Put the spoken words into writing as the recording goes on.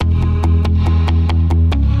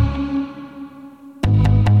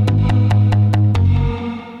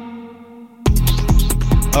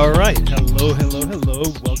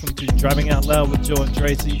Driving Out Loud with Joe and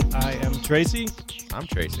Tracy. I am Tracy. I'm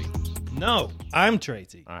Tracy. No, I'm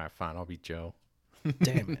Tracy. All right, fine. I'll be Joe.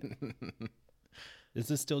 Damn it. Is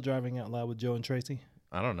this still Driving Out Loud with Joe and Tracy?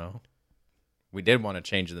 I don't know. We did want to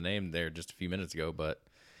change the name there just a few minutes ago, but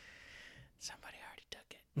somebody already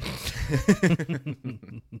took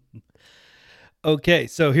it. Okay,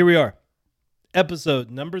 so here we are. Episode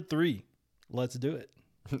number 3. Let's do it.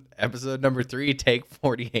 Episode number 3, take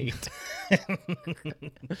 48.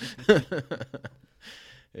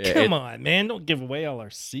 Come on, man. Don't give away all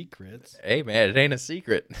our secrets. Hey, man, it ain't a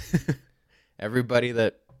secret. Everybody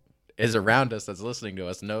that is around us that's listening to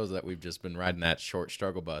us knows that we've just been riding that short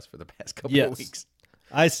struggle bus for the past couple of weeks.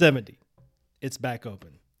 I-70. It's back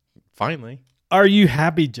open. Finally. Are you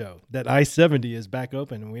happy, Joe, that I-70 is back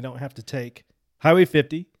open and we don't have to take Highway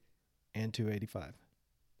 50 and 285?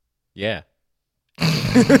 Yeah.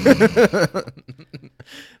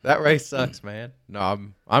 That race sucks, man. No,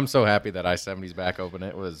 I'm so happy that I-70's back open.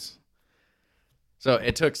 It took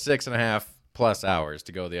 6.5 plus hours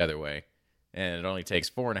to go the other way, and it only takes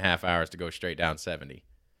 4.5 hours to go straight down 70.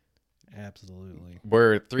 Absolutely.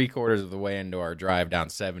 We're 3/4 of the way into our drive down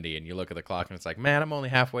 70, and you look at the clock and it's like, man, I'm only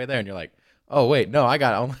halfway there, and you're like, oh wait, no, I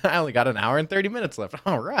only got an hour and 30 minutes left.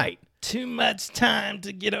 All right. Too much time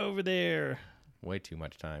to get over there. Way too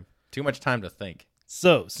much time. Too much time to think.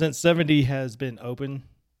 So, since 70 has been open,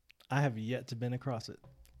 I have yet to been across it.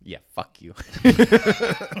 Yeah, fuck you.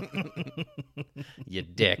 You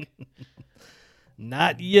dick.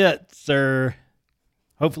 Not yet, sir.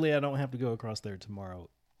 Hopefully, I don't have to go across there tomorrow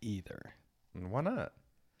either. Why not?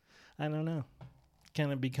 I don't know.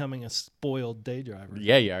 Kind of becoming a spoiled day driver.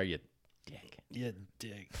 Yeah, you are, you dick. You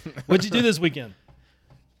dick. What'd you do this weekend?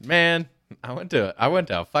 Man, I went to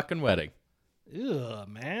a fucking wedding. Ugh,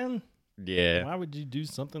 man. Yeah. Why would you do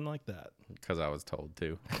something like that? Because I was told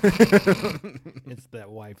to. It's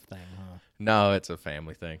that wife thing, huh? No, it's a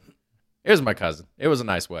family thing. It was my cousin. It was a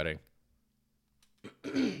nice wedding.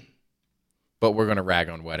 But we're going to rag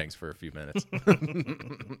on weddings for a few minutes.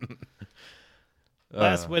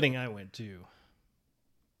 Last wedding I went to.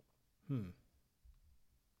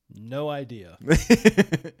 No idea.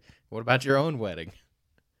 What about your own wedding?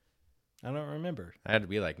 I don't remember. That had to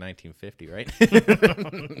be like 1950, right?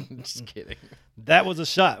 Just kidding. That was a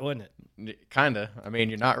shot, wasn't it? Kind of. I mean,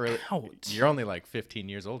 you're not really. Ouch. You're only like 15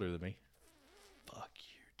 years older than me. Fuck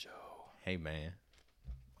you, Joe. Hey, man.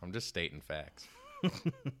 I'm just stating facts.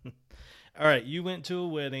 All right, you went to a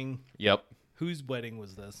wedding. Yep. Whose wedding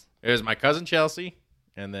was this? It was my cousin Chelsea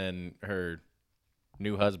and then her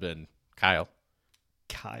new husband, Kyle.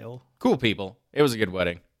 Kyle. Cool people. It was a good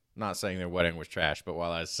wedding. Not saying their wedding was trash, but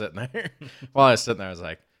while I was sitting there, I was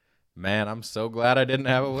like, man, I'm so glad I didn't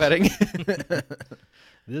have a wedding.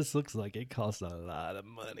 This looks like it costs a lot of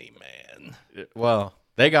money, man. Well,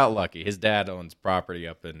 they got lucky. His dad owns property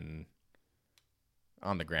up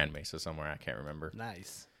on the Grand Mesa somewhere. I can't remember.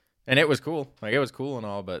 Nice. And it was cool. Like, it was cool and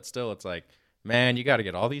all, but still, it's like, man, you got to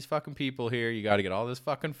get all these fucking people here. You got to get all this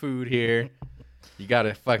fucking food here. You got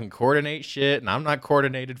to fucking coordinate shit, and I'm not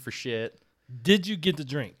coordinated for shit. Did you get to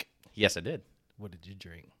drink? Yes, I did. What did you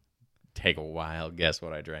drink? Take a wild guess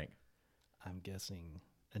what I drank. I'm guessing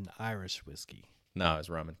an Irish whiskey. No, it was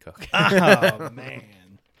rum and Coke. Oh,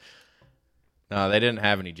 man. No, they didn't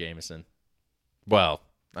have any Jameson. Well,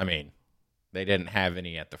 I mean, they didn't have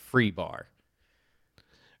any at the free bar.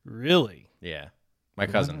 Really? Yeah. My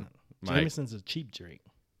cousin. Jameson's a cheap drink.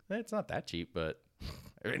 It's not that cheap, but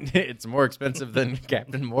I mean, it's more expensive than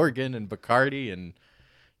Captain Morgan and Bacardi and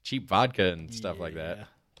cheap vodka and stuff like that.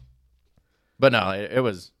 But no, it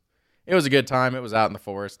was a good time. It was out in the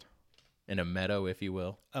forest, in a meadow, if you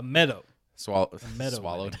will. A meadow. Swallowed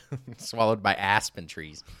by aspen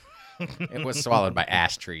trees. It was swallowed by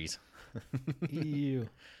ash trees. Ew.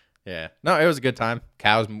 Yeah. No, it was a good time.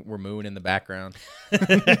 Cows were mooing in the background.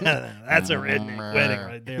 That's a redneck wedding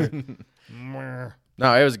right there.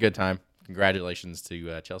 No, it was a good time. Congratulations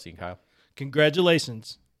to Chelsea and Kyle.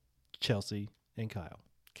 Congratulations, Chelsea and Kyle.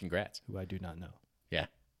 Congrats. Who I do not know. Yeah.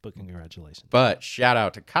 But congratulations. But shout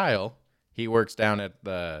out to Kyle. He works down at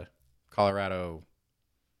the Colorado,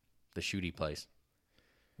 the shooty place.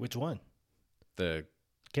 Which one? The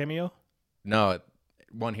Cameo? No,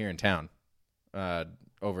 one here in town.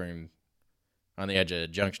 Over on the edge of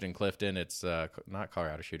Junction and Clifton. It's not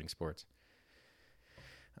Colorado Shooting Sports.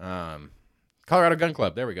 Colorado Gun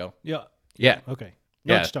Club. There we go. Yeah. Yeah. Okay.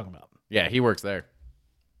 Know what you're talking about. Yeah, he works there.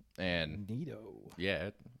 And Neato. yeah,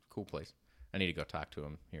 cool place. I need to go talk to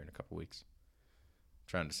him here in a couple weeks.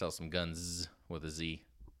 Trying to sell some guns with a Z.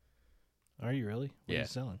 Are you really? What are Yeah. you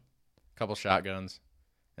selling? A couple shotguns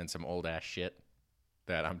and some old ass shit.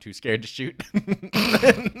 that I'm too scared to shoot.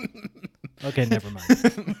 Okay, never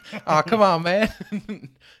mind. Oh, come on, man.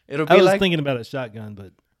 It'll be I was like thinking about a shotgun,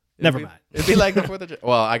 but never mind. It'd be like before the.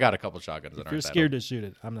 Well, I got a couple shotguns that If aren't you're that scared to shoot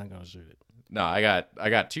it, I'm not going to shoot it. old. No, I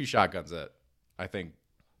got 2 shotguns that I think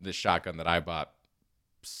this shotgun that I bought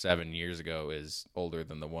 7 years ago is older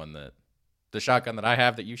than the shotgun that I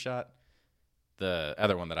have that you shot. The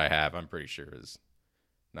other one that I have, I'm pretty sure is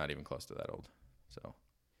not even close to that old. So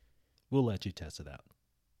We'll let you test it out.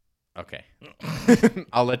 okay,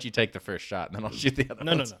 I'll let you take the first shot, and then I'll shoot the other.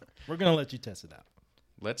 No. ones. We're going to let you test it out.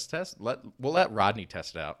 Let's test. We'll let Rodney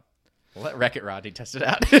test it out. We'll let Wreck-It Rodney test it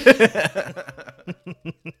out.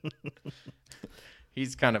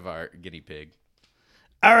 He's kind of our guinea pig.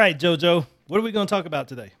 All right, JoJo. What are we going to talk about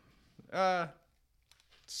today?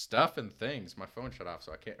 Stuff and things. My phone shut off,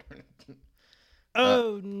 so I can't.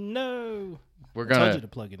 Oh, no. We're I told gonna. you to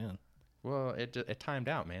plug it in. Well, it timed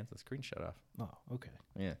out, man. The screen shut off. Oh, okay.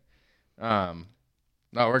 Yeah.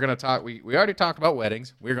 No, we're gonna talk. We already talked about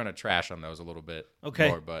weddings. We're gonna trash on those a little bit. Okay.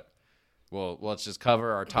 More, but let's just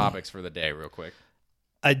cover our topics for the day real quick.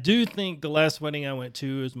 I do think the last wedding I went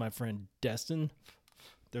to is my friend Destin.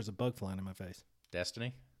 There's a bug flying in my face.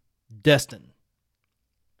 Destiny. Destin.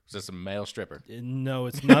 Is this a male stripper? No,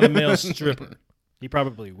 it's not a male stripper. He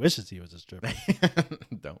probably wishes he was a stripper.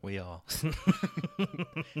 Don't we all?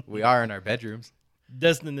 We are in our bedrooms.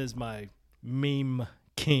 Destin is my meme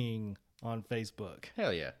king on Facebook.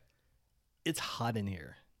 Hell yeah. It's hot in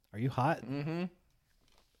here. Are you hot? Mm-hmm.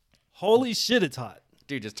 Holy shit, it's hot.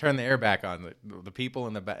 Dude, just turn the air back on. The people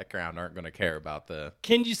in the background aren't going to care about the...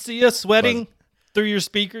 Can you see us sweating through your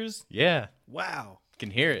speakers? Yeah. Wow.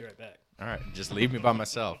 Can hear it. Be right back. All right, just leave me by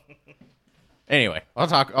myself. Anyway,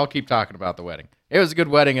 I'll keep talking about the wedding. It was a good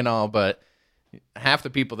wedding and all, but half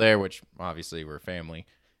the people there, which obviously were family,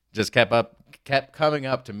 just kept coming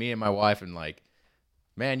up to me and my wife and like,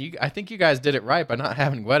 man, I think you guys did it right by not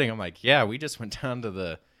having a wedding. I'm like, yeah, we just went down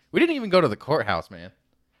to we didn't even go to the courthouse, man.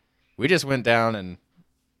 We just went down and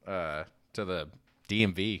to the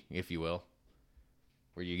DMV, if you will,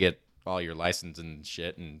 where you get all your license and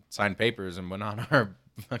shit and sign papers and went on our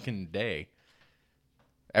fucking day.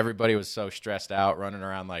 Everybody was so stressed out, running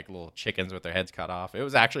around like little chickens with their heads cut off. It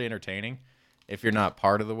was actually entertaining. If you're not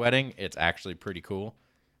part of the wedding, it's actually pretty cool.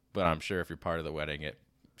 But I'm sure if you're part of the wedding, it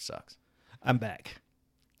sucks. I'm back.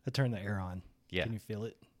 I turned the air on. Yeah. Can you feel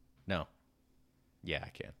it? No. Yeah, I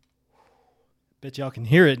can. Bet y'all can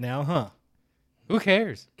hear it now, huh? Who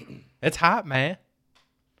cares? It's hot, man.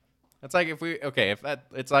 It's like if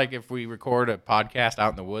we record a podcast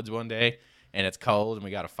out in the woods one day and it's cold and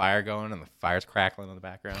we got a fire going and the fire's crackling in the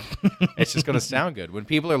background. It's just going to sound good. When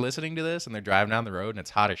people are listening to this and they're driving down the road and it's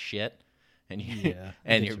hot as shit and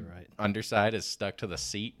your underside is stuck to the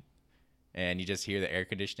seat and you just hear the air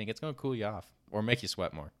conditioning, it's going to cool you off or make you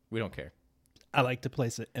sweat more. We don't care. I like to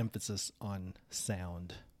place an emphasis on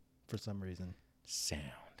sound for some reason.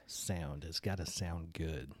 Sound. It's got to sound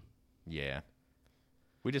good. Yeah.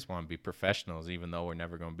 We just want to be professionals even though we're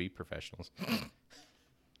never going to be professionals.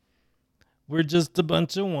 We're just a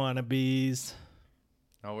bunch of wannabes.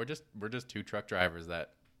 No, we're just 2 truck drivers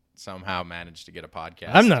that somehow managed to get a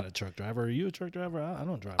podcast. I'm not a truck driver. Are you a truck driver? I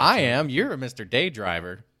don't drive. I am. You're a Mr. Day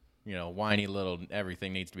driver. You know, whiny little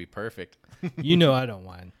everything needs to be perfect. You know I don't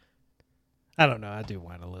whine. I don't know. I do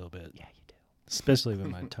whine a little bit. Yeah, you do. Especially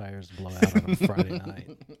when my tires blow out on a Friday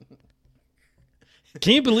night.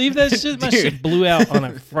 Can you believe that shit? My shit blew out on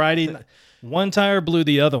a Friday night. One tire blew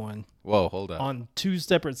the other one. Whoa, hold up. On 2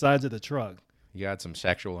 separate sides of the truck. You had some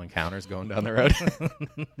sexual encounters going down the road?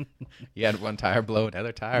 You had one tire blow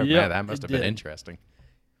another tire? Yep, Man, that must have been interesting.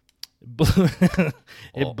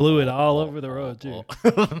 It blew it all over the road, too.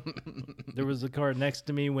 There was a car next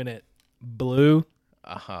to me when it blew.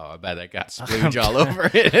 Oh, I bet that got splooge all over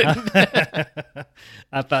it.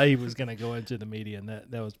 I thought he was going to go into the media, and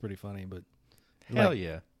that was pretty funny. But Hell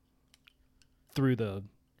yeah. Threw the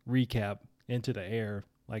recap into the air,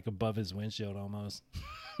 like above his windshield almost.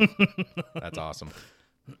 That's awesome.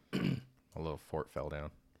 A little fort fell down.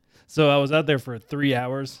 So I was out there for 3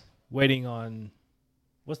 hours waiting on,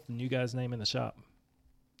 what's the new guy's name in the shop?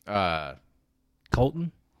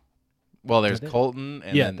 Colton? Well, there's Colton.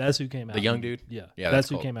 And then that's who came out. The young dude? Yeah, Yeah, that's that's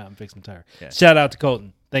who Colton. came out and fixed my tire. Yeah. Shout out to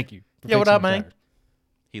Colton. Thank you. For Yeah, what fixing up, my man? tire.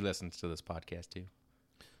 He listens to this podcast, too.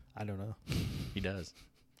 I don't know. He does.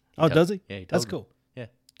 Oh, does he? Yeah, he That's told me. cool. Yeah.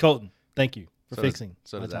 Colton, thank you for So fixing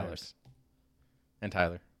so my does tires. Alex. And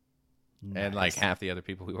Tyler. And Nice. like half the other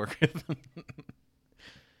people we work with.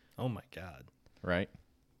 Oh, my God. Right?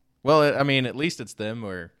 Well, I mean, at least it's them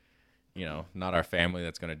or, you know, not our family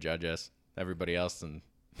that's going to judge us. Everybody else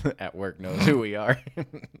at work knows who we are.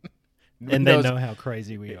 And they know how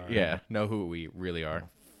crazy we are. Yeah, know who we really are.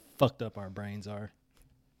 Fucked up our brains are.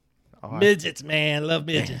 Oh, Midgets, man. Love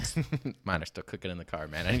midgets. Mine are still cooking in the car,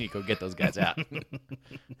 man. I need to go get those guys out.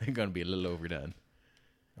 They're going to be a little overdone.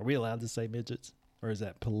 Are we allowed to say midgets? Or is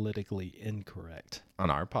that politically incorrect? On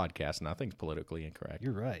our podcast, nothing's politically incorrect.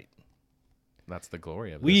 You're right. That's the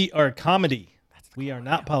glory of it. We are comedy. We are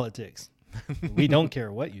not politics. We don't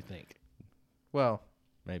care what you think. Well,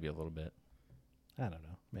 maybe a little bit. I don't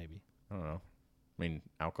know. Maybe. I don't know. I mean,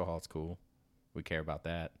 alcohol's cool. We care about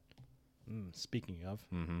that. Speaking of.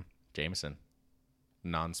 Jameson,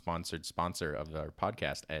 non-sponsored sponsor of our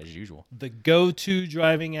podcast, as usual. The go-to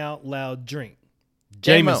driving out loud drink.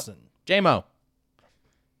 Jameson. JMO.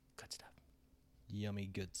 Good stuff. Yummy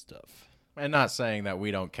good stuff. And not saying that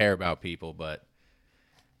we don't care about people, but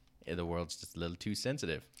the world's just a little too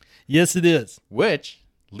sensitive. Yes, it is. Which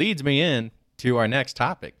leads me in to our next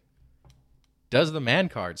topic. Does the man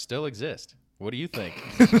card still exist? What do you think?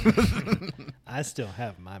 I still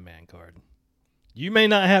have my man card. You may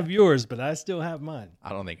not have yours, but I still have mine. I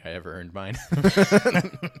don't think I ever earned mine.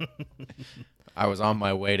 I was on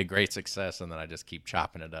my way to great success, and then I just keep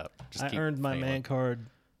chopping it up. I earned my man card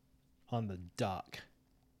on the dock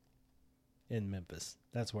in Memphis.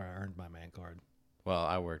 That's where I earned my man card. Well,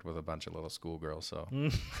 I worked with a bunch of little schoolgirls, so.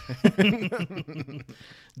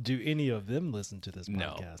 Do any of them listen to this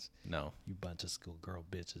podcast? No. You bunch of schoolgirl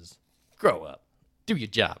bitches. Grow up. Do your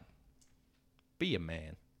job. Be a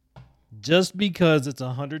man. Just because it's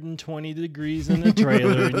 120 degrees in the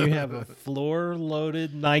trailer and you have a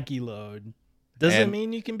floor-loaded Nike load doesn't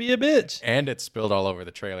mean you can be a bitch. And it's spilled all over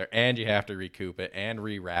the trailer, and you have to recoup it, and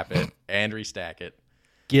rewrap it, and restack it.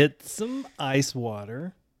 Get some ice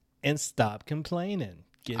water and stop complaining.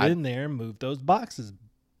 Get in there and move those boxes.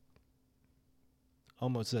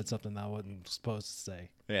 Almost said something I wasn't supposed to say.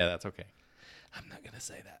 Yeah, that's okay. I'm not going to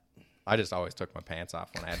say that. I just always took my pants off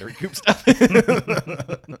when I had to recoup stuff.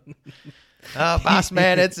 Oh, boss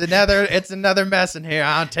man, it's another mess in here.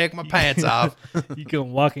 I'll take my pants off. You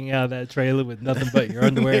come walking out of that trailer with nothing but your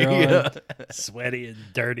underwear on, sweaty and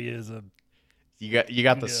dirty as a. You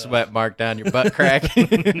got the sweat mark down your butt crack.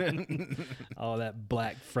 All that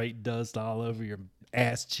black freight dust all over your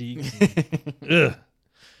ass cheeks.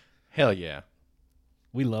 Hell yeah.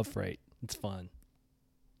 We love freight. It's fun.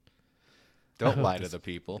 Don't lie to the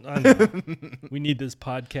people. I know. We need this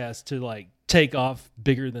podcast to take off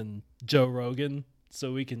bigger than Joe Rogan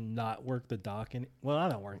so we can not work the dock. Well, I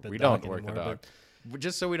don't work the dock. We don't work anymore, the dock.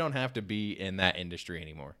 Just so we don't have to be in that industry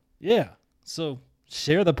anymore. Yeah. So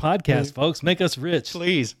share the podcast, folks. Make us rich.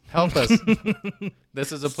 Please help us.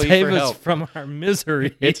 This is a plea Save for help. us from our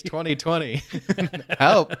misery. It's 2020.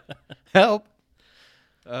 Help.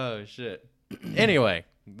 Oh, shit. Anyway,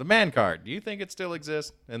 the man card. Do you think it still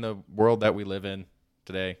exists in the world that we live in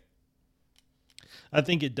today? I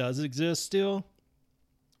think it does exist still,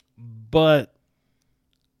 but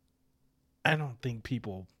I don't think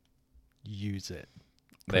people use it.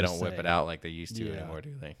 They don't whip it out like they used to anymore,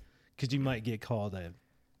 do they? Because you might get called a,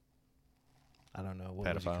 I don't know. What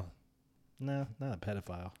pedophile? No, not a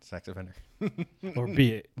pedophile. Sex offender. Or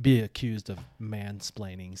be accused of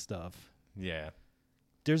mansplaining stuff. Yeah.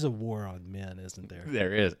 There's a war on men, isn't there?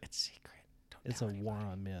 There is. It's secret. It's a war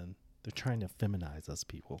on men. They're trying to feminize us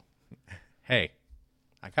people. Hey,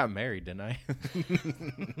 I got married, didn't I?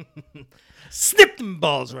 Snip them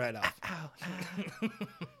balls right off. Ow.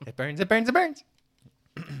 It burns, it burns, it burns.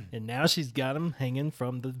 And now she's got them hanging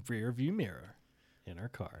from the rear view mirror in her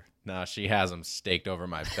car. No, she has them staked over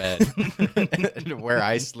my bed where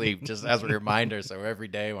I sleep, just as a reminder. So every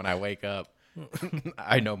day when I wake up,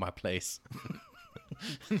 I know my place.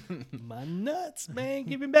 My nuts, man.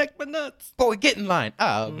 Give me back my nuts. Boy, get in line.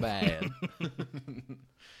 Oh, man.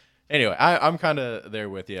 Anyway, I'm kind of there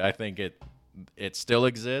with you. I think it still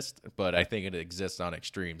exists, but I think it exists on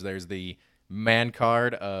extremes. There's the man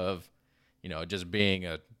card of, just being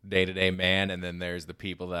a day-to-day man, and then there's the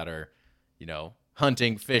people that are,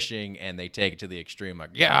 hunting, fishing, and they take it to the extreme.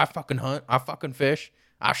 Like, yeah, I fucking hunt. I fucking fish.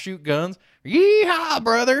 I shoot guns. Yeehaw,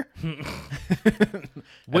 brother.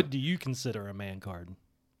 What do you consider a man card?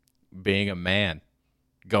 Being a man,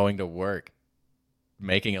 going to work,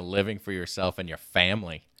 making a living for yourself and your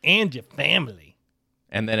family. And your family.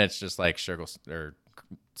 And then it's just like sugar or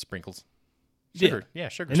sprinkles. Sugar. Yeah,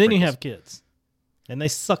 sugar and sprinkles. then you have kids. And they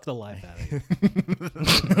suck the life out of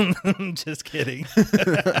you. Just kidding.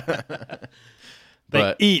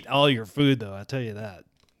 They eat all your food, though. I tell you that.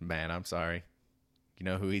 Man, I'm sorry. You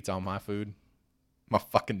know who eats all my food? My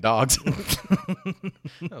fucking dogs. The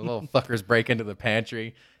little fuckers break into the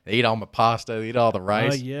pantry. They eat all my pasta. They eat all the Oh,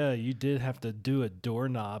 rice. yeah. You did have to do a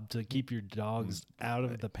doorknob to keep your dogs out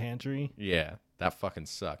of the pantry. Yeah, that fucking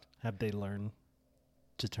sucked. Have they learned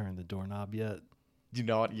to turn the doorknob yet? You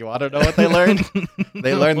know what? You want to know what they learned?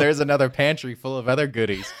 They learned there's another pantry full of other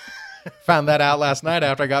goodies. Found that out last night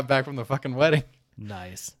after I got back from the fucking wedding.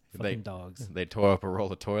 Nice. Fucking dogs. They tore up a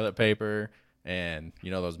roll of toilet paper and,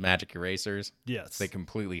 you know, those magic erasers. Yes. They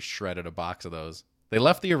completely shredded a box of those. They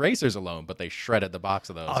left the erasers alone, but they shredded the box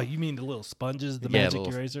of those. Oh, you mean the little sponges, the magic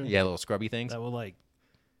eraser? Yeah, little scrubby things. That will, like,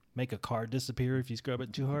 make a card disappear if you scrub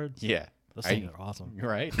it too hard? Yeah. Those things are awesome.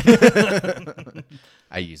 Right?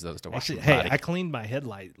 I use those to wash Actually, my hey, body. I cleaned my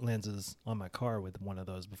headlight lenses on my car with one of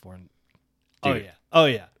those before. Dude. Oh,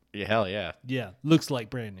 yeah. Yeah, hell yeah. Yeah. Looks like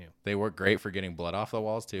brand new. They work great for getting blood off the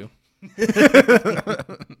walls, too.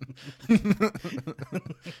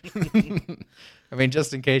 I mean,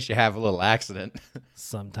 just in case you have a little accident.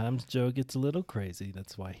 Sometimes Joe gets a little crazy.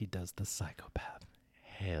 That's why he does the psychopath.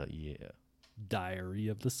 Hell yeah. Diary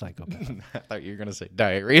of the psychopath. I thought you were going to say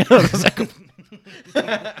diarrhea.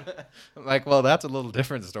 I'm like, well, that's a little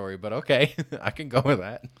different story, but okay. I can go with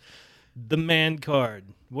that. The man card.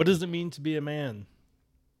 What does it mean to be a man?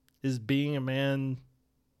 Is being a man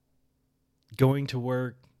going to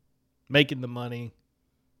work, making the money,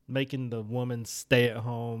 making the woman stay at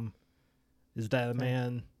home? Is that a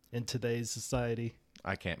man in today's society?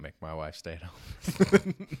 I can't make my wife stay at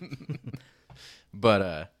home.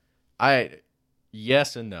 But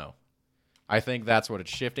yes and no. I think that's what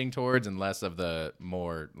it's shifting towards, and less of the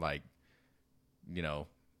more like, you know,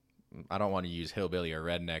 I don't want to use hillbilly or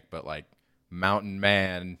redneck, but like mountain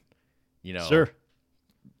man, you know, Sure.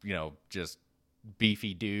 You know, just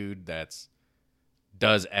beefy dude that's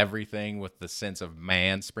does everything with the sense of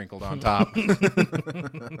man sprinkled on top.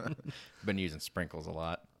 Been using sprinkles a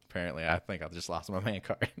lot. Apparently, I think I just lost my man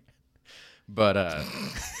card. But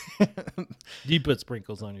Do you put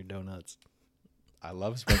sprinkles on your donuts? I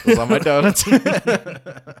love sprinkles on my donuts.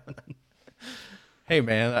 Hey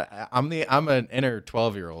man, I'm an inner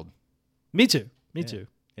 12-year-old. Me too. Me too.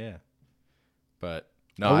 Yeah. But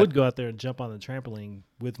no, I would go out there and jump on the trampoline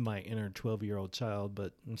with my inner 12-year-old child,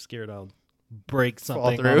 but I'm scared I'll break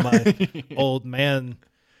something on my old man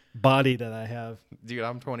body that I have. Dude,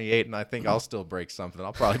 I'm 28 and I think I'll still break something.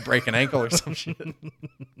 I'll probably break an ankle or some shit.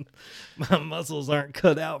 My muscles aren't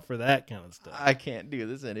cut out for that kind of stuff. I can't do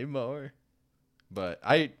this anymore. But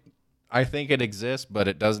I think it exists, but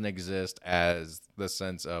it doesn't exist as the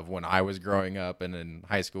sense of when I was growing up and in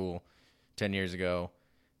high school 10 years ago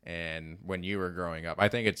and when you were growing up. I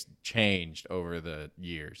think it's changed over the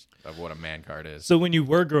years of what a man card is. So when you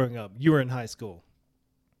were growing up, you were in high school.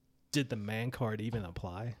 Did the man card even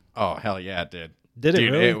apply? Oh, hell yeah, it did. Did it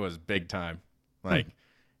Dude, really? it was big time. Like,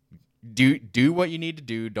 do what you need to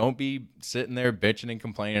do. Don't be sitting there bitching and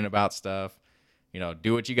complaining about stuff. You know,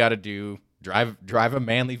 do what you got to do. Drive a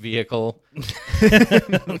manly vehicle.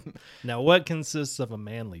 Now, what consists of a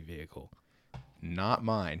manly vehicle? Not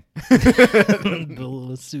mine. The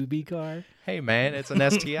Lasubi car? Hey, man, it's an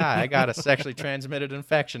STI. I got a sexually transmitted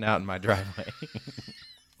infection out in my driveway.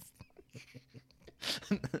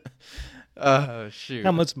 Oh, shoot.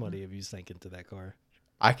 How much money have you sank into that car?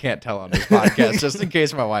 I can't tell on this podcast just in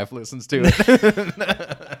case my wife listens to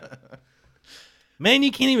it. Man, you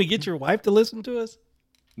can't even get your wife to listen to us?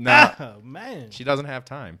 No. Oh, man. She doesn't have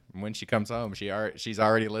time. When she comes home, she's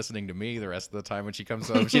already listening to me the rest of the time when she comes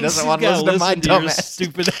home. She doesn't want to listen to my dumb your ass.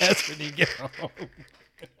 stupid ass when you get home.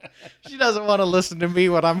 She doesn't want to listen to me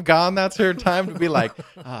when I'm gone. That's her time to be like,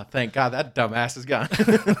 oh, thank God that dumbass is gone.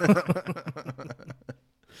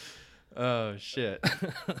 Oh, shit.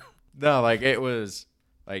 No, like it was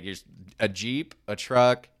like a Jeep, a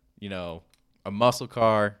truck, you know, a muscle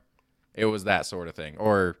car. It was that sort of thing.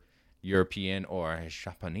 Or European or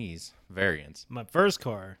Japanese variants. My first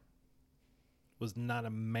car was not a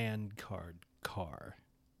man card car.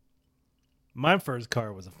 My first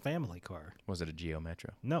car was a family car. Was it a Geo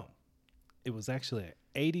Metro? No. It was actually an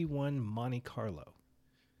 81 Monte Carlo.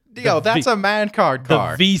 Yo, that's a man card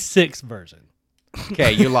car. The V6 version.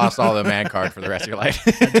 Okay, you lost all the man card for the rest of your life.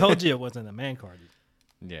 I told you it wasn't a man card.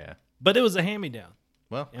 Yeah. But it was a hand-me-down.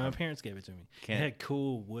 Well, And my parents gave it to me. It had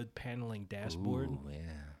cool wood paneling dashboard. Ooh, yeah.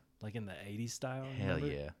 Like in the 80s style. Hell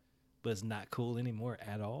remember? yeah. But it's not cool anymore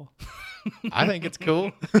at all. I think it's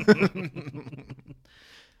cool.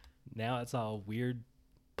 Now it's all weird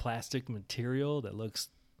plastic material that looks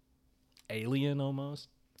alien almost.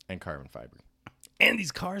 And carbon fiber. And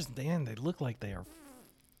these cars, man, they look like they are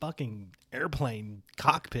fucking airplane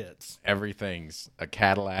cockpits. Everything's a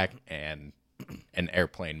Cadillac and an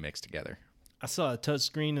airplane mixed together. I saw a touch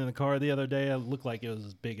screen in the car the other day. It looked like it was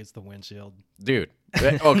as big as the windshield. Dude.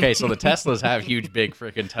 Okay, so the Teslas have huge, big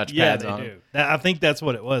freaking touchpads Yeah, they on do. them. I think that's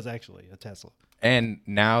what it was, actually, a Tesla. And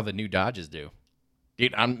now the new Dodges do.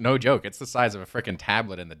 Dude, I'm no joke. It's the size of a freaking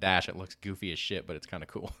tablet in the dash. It looks goofy as shit, but it's kind of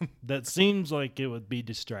cool. That seems like it would be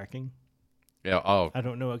distracting. Yeah. Oh, I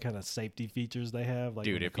don't know what kind of safety features they have. Like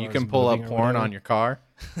dude, when if the you car's can pull up moving or porn whatever. on your car,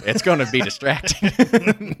 it's going to be distracting.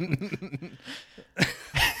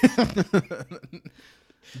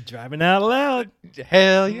 Driving out loud.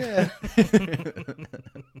 Hell yeah.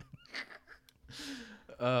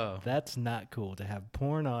 Oh, That's not cool to have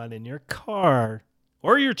porn on in your car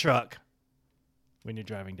or your truck when you're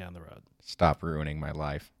driving down the road. stop ruining my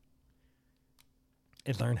life.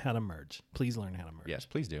 And learn how to merge. Please learn how to merge. Yes,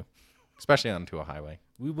 please do. Especially onto a highway.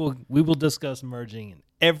 We will discuss merging in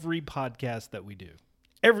every podcast that we do.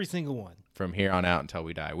 Every single one. From here on out until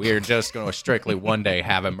we die. We are just going to strictly one day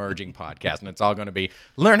have a merging podcast, and it's all going to be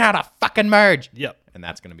learn how to fucking merge. Yep. And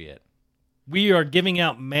that's going to be it. We are giving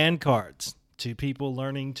out man cards to people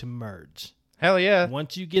learning to merge. Hell yeah.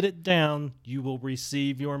 Once you get it down, you will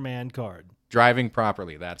receive your man card. Driving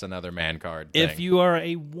properly. That's another man card thing. If you are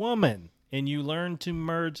a woman and you learn to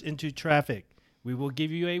merge into traffic, we will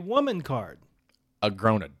give you a woman card. A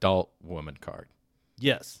grown adult woman card.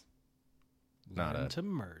 Yes. Not Learn a- to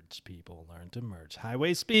merge, people. Learn to merge.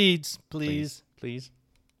 Highway speeds, please. Please.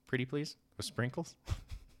 Pretty please. With sprinkles.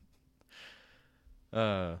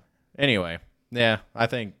 Anyway. Yeah, I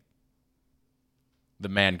think the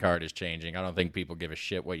man card is changing. I don't think people give a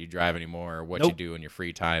shit what you drive anymore or what you Nope. do in your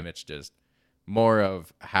free time. It's just more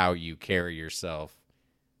of how you carry yourself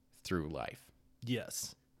through life.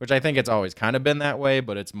 Yes. Which I think it's always kind of been that way,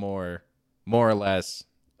 but it's more or less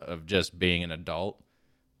of just being an adult,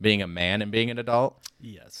 being a man and being an adult,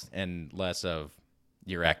 Yes. and less of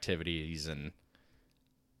your activities and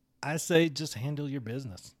I say just handle your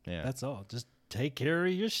business. Yeah. That's all. Just take care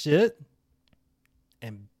of your shit.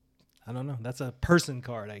 And I don't know. That's a person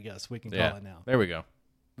card, I guess we can call it now. There we go.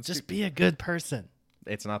 Just be a good person.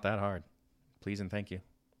 It's not that hard. Please and thank you.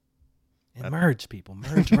 And merge, people.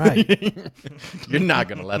 Merge right. You're not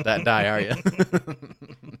going to let that die, are you?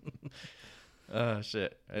 Oh,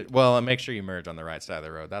 shit. Well, make sure you merge on the right side of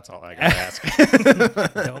the road. That's all I got to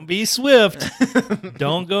ask. Don't be swift.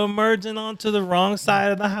 Don't go merging onto the wrong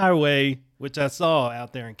side of the highway, which I saw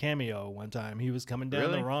out there in Cameo one time. He was coming down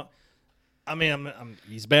Really? the wrong. I mean, I'm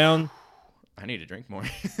eastbound, I need to drink more.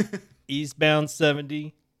 eastbound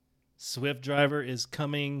 70. Swift driver is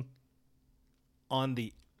coming on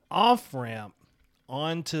the off ramp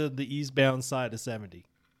onto the eastbound side of 70.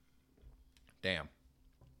 Damn.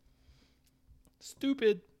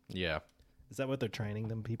 Stupid. Yeah. Is that what they're training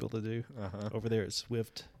them people to do Uh-huh. over there at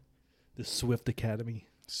Swift, the Swift Academy?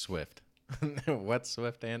 Swift. What's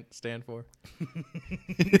Swift stand for?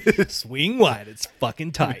 Swing wide, it's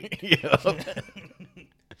fucking tight.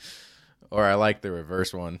 Or I like the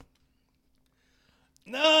reverse one.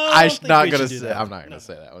 No, I'm I'm not gonna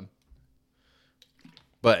say that one.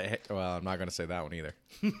 But well, I'm not gonna say that one either.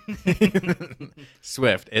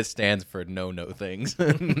 Swift. It stands for no things.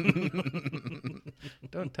 Don't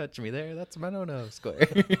touch me there. That's my no square.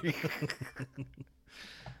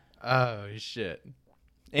 Oh shit.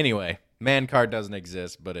 Anyway, man card doesn't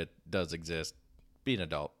exist, but it does exist. Be an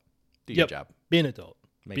adult. Do your job. Be an adult.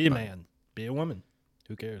 Make be a money. man. Be a woman.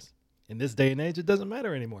 Who cares? In this day and age, it doesn't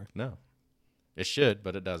matter anymore. No. It should,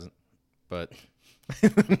 but it doesn't. But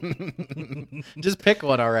just pick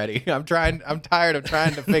one already. I'm tired of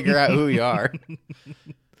trying to figure out who you are.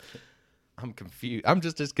 I'm confused. I'm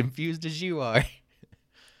just as confused as you are.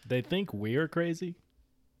 They think we're crazy.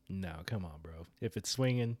 No, come on, bro. If it's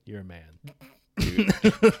swinging, you're a man. Dude.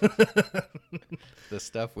 The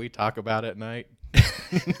stuff we talk about at night.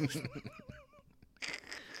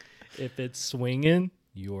 If it's swinging,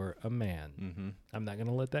 you're a man. Mm-hmm. I'm not going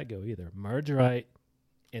to let that go either. Merge right.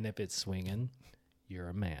 And if it's swinging, you're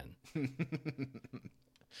a man.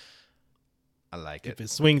 I like If it. it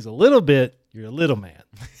swings a little bit, you're a little man.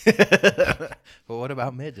 But what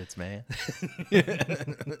about midgets, man?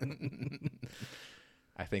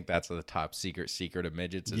 I think that's the top secret of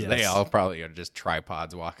midgets is they Yes. all probably are just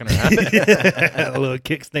tripods walking around. A little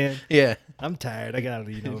kickstand. Yeah. I'm tired. I got to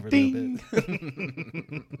lean over a little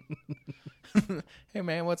bit. Hey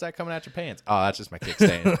man, what's that coming out your pants? Oh, that's just my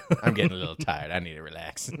kickstand. I'm getting a little tired. I need to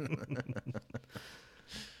relax.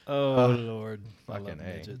 Oh, Lord. I love fucking A.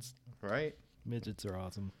 midgets. Right? Midgets are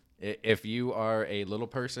awesome. If you are a little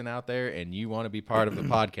person out there and you want to be part of the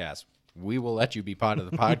podcast, we will let you be part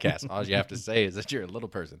of the podcast. All you have to say is that you're a little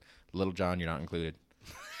person. Little John, you're not included.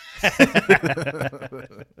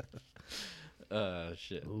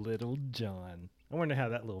 Shit. Little John. I wonder how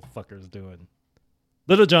that little fucker's doing.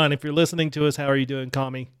 Little John, if you're listening to us, how are you doing? Call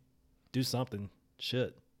me. Do something.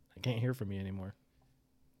 Shit. I can't hear from you anymore.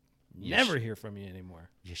 Never hear from you anymore.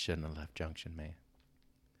 You shouldn't have left Junction, man.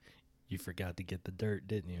 You forgot to get the dirt,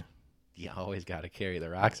 didn't you? You always got to carry the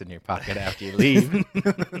rocks in your pocket after you leave.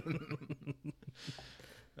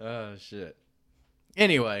 Oh, shit.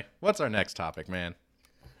 Anyway, what's our next topic, man?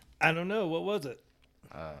 I don't know. What was it?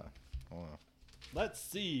 Hold on. Let's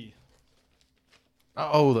see.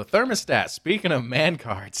 Oh, the thermostat. Speaking of man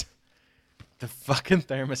cards, the fucking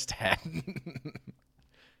thermostat.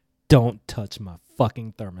 Don't touch my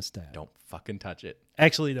fucking thermostat. Don't fucking touch it.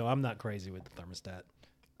 Actually, no, I'm not crazy with the thermostat.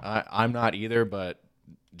 I'm not either, but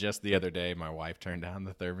just the other day, my wife turned up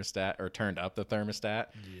the thermostat.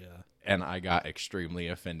 Yeah. And I got extremely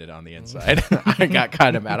offended on the inside. I got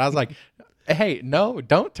kind of mad. I was like, hey, no,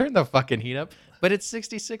 don't turn the fucking heat up. But it's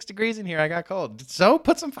 66 degrees in here. I got cold. So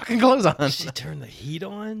put some fucking clothes on. She turned the heat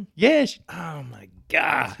on? Yeah. Oh, my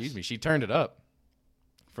gosh. Excuse me. She turned it up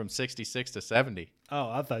from 66 to 70. Oh,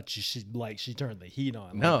 I thought she turned the heat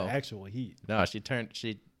on. No. Like the actual heat. No,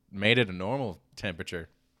 she made it a normal temperature.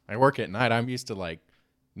 I work at night. I'm used to like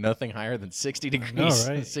nothing higher than 60 degrees. No,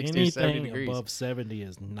 right? 60 Anything or 70 degrees. above 70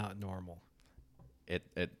 is not normal.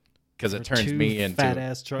 Because it turns two me into fat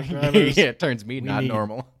ass truck drivers. yeah, it turns me not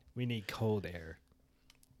normal. We need cold air.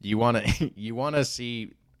 You wanna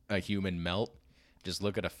see a human melt? Just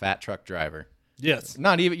look at a fat truck driver. Yes.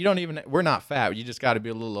 We're not fat. You just got to be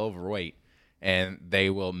a little overweight, and they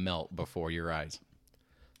will melt before your eyes.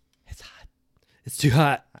 It's hot. It's too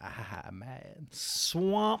hot. Ah, man.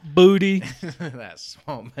 Swamp booty. That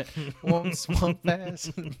swamp. Won't swamp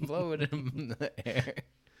fast. Blow it in the air.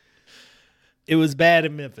 It was bad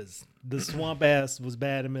in Memphis. The swamp ass was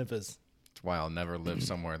bad in Memphis. That's why I'll never live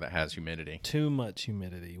somewhere that has humidity. Too much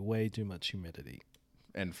humidity. Way too much humidity.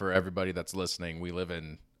 And for everybody that's listening, we live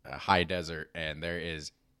in a high desert, and there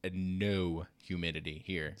is no humidity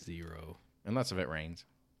here. 0. Unless if it rains.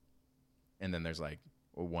 And then there's like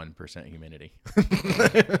 1% humidity.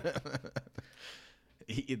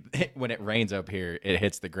 When it rains up here, it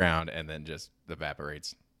hits the ground and then just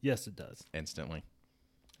evaporates Yes, it does. instantly.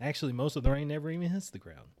 Actually, most of the rain never even hits the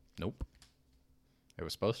ground. Nope. It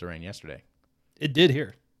was supposed to rain yesterday. It did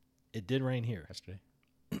here. It did rain here. Yesterday.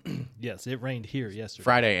 Yes, it rained here yesterday.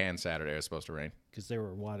 Friday and Saturday it was supposed to rain. Because there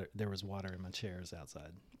was water in my chairs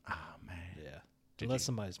outside. Oh, man. Yeah. Did Unless you-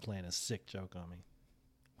 somebody's playing a sick joke on me.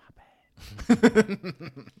 My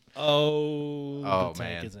bad. Oh, Oh, the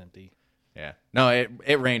tank man. is empty. Yeah. No,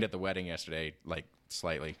 it rained at the wedding yesterday, like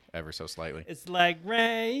slightly, ever so slightly. It's like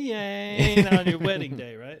rain on your wedding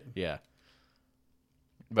day, right? Yeah.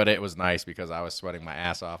 But it was nice because I was sweating my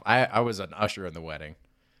ass off. I was an usher in the wedding.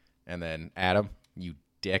 And then Adam, you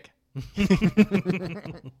dick.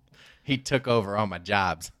 He took over all my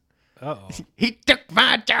jobs. Uh-oh. He took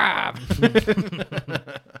my job.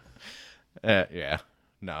 Yeah.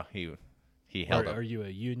 No, he held up. Are you a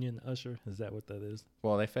union usher? Is that what that is?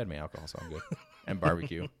 Well, they fed me alcohol, so I'm good. And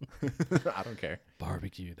barbecue. I don't care.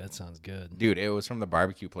 Barbecue. That sounds good. Dude, it was from the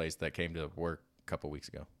barbecue place that came to work a couple weeks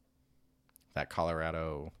ago. That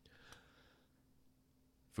Colorado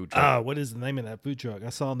food truck. What is the name of that food truck? I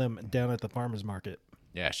saw them down at the farmer's market.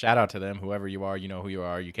 Yeah, shout out to them. Whoever you are, you know who you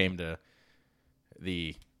are. You came to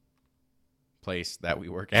the place that we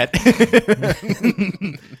work at.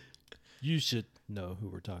 You should know who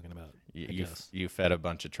we're talking about. You fed a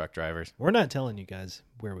bunch of truck drivers. We're not telling you guys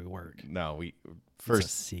where we work. No, It's a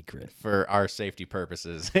first secret. for our safety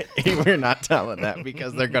purposes, we're not telling that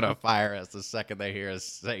because they're gonna fire us the second they hear us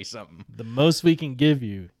say something. The most we can give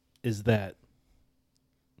you is that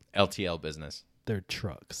LTL business. they're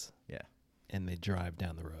trucks. Yeah. And they drive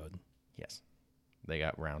down the road. Yes. They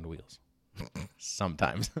got round wheels.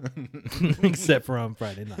 Sometimes. Except for on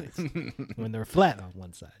Friday nights when they're flat on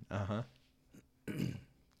one side. Uh-huh.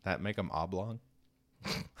 That make them oblong?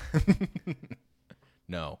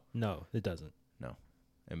 No. No, it doesn't. No.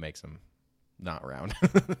 It makes them not round.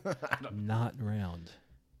 Not round.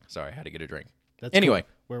 Sorry, I had to get a drink. That's Anyway. cool.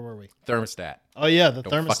 Where were we? Thermostat. Oh, yeah, the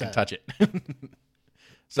Don't thermostat. fucking touch it.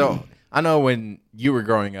 So, I know when you were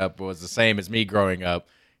growing up was the same as me growing up.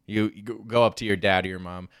 You go up to your dad or your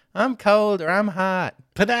mom. I'm cold or I'm hot.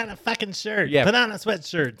 Put on a fucking shirt. Yeah. Put on a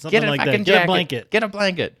sweatshirt. Something Get a like fucking that. Get jacket. a blanket. Get a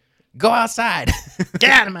blanket. Go outside. Get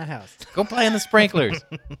out of my house. Go play in the sprinklers.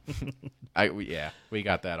 We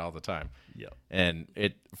got that all the time. Yep. And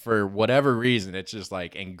it, for whatever reason, it's just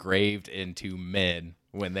like engraved into men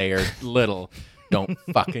when they are little. Don't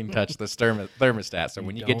fucking touch the thermostat. So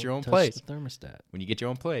when you get your own touch place, the thermostat. when you get your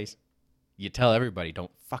own place, you tell everybody,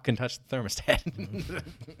 don't fucking touch the thermostat.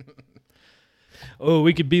 Oh,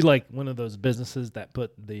 we could be like one of those businesses that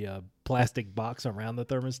put the plastic box around the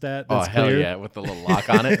thermostat. Oh, That's hell clear. yeah, with the little lock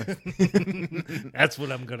on it. That's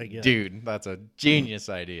what I'm gonna get. Dude, that's a genius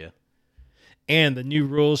idea. And the new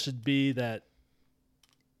rule should be that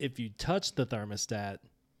if you touch the thermostat,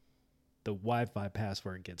 the Wi-Fi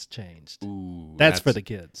password gets changed. Ooh, That's for the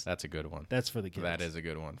kids. That's a good one. That's for the kids. That is a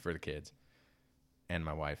good one for the kids and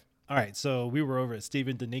my wife. All right, so we were over at Steve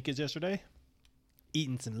and Danika's yesterday,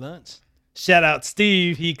 eating some lunch. Shout out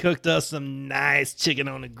Steve. He cooked us some nice chicken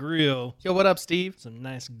on the grill. Yo, what up, Steve? Some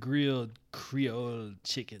nice grilled Creole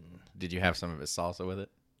chicken. Did you have some of his salsa with it?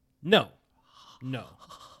 No.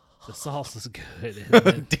 The sauce is good, isn't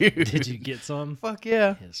it? Dude. Did you get some? Fuck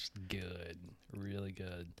yeah. It's good. Really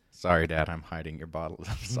good. Sorry, Dad, I'm hiding your bottle of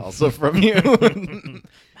salsa from you.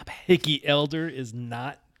 Hickey Elder is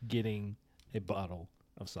not getting a bottle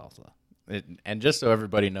of salsa. And just so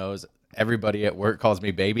everybody knows, everybody at work calls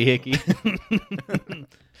me Baby Hickey.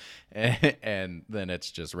 and then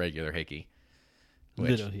it's just regular Hickey.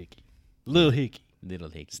 Little Hickey. Little Hickey. Little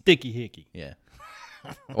Hickey. Sticky Hickey. Yeah.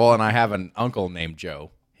 Well, and I have an uncle named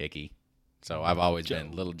Joe Hickey. So I've always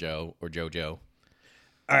been Little Joe or Joe.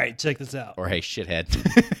 All right, check this out. Or hey, shithead.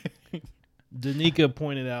 Danica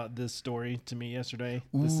pointed out this story to me yesterday.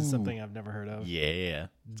 This is something I've never heard of. Yeah.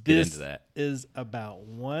 Let's get This into that. is about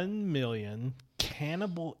 1 million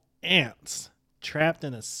cannibal ants trapped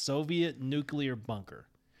in a Soviet nuclear bunker,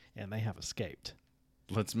 and they have escaped.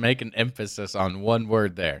 Let's make an emphasis on one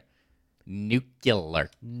word there. Nuclear.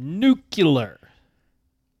 Nuclear.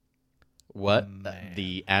 What Man.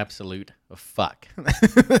 the absolute fuck?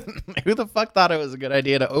 Who the fuck thought it was a good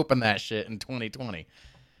idea to open that shit in 2020?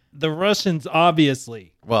 The Russians,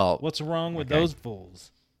 obviously. Well, What's wrong with Okay. those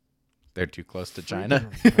fools? they're too close to China.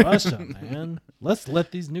 Freaking Russia, man. Let's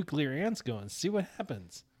let these nuclear ants go and see what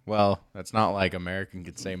happens. Well, that's not like America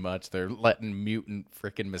can say much. They're letting mutant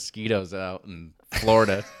freaking mosquitoes out in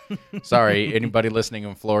Florida. Sorry, anybody listening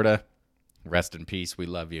in Florida, rest in peace. We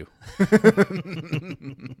love you.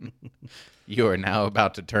 You are now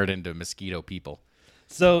about to turn into mosquito people.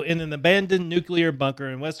 So, in an abandoned nuclear bunker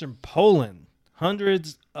in western Poland,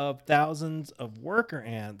 hundreds of thousands of worker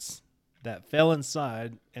ants that fell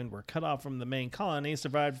inside and were cut off from the main colony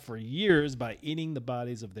survived for years by eating the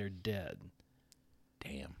bodies of their dead.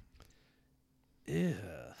 Damn. Ew.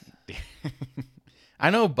 I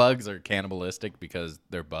know bugs are cannibalistic because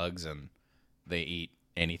they're bugs and they eat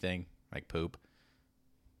anything like poop.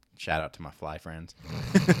 Shout out to my fly friends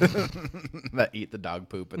that eat the dog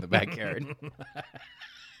poop in the backyard.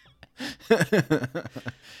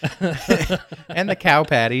 And the cow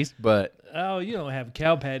patties, but Oh, you don't have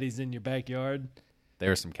cow patties in your backyard. there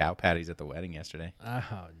were some cow patties at the wedding yesterday.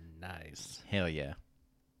 Oh, nice. Hell yeah.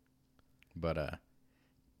 But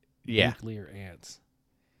yeah. Nuclear ants.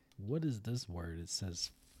 What is this word? It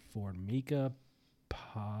says Formica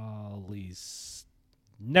polys.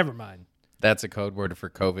 Never mind. That's a code word for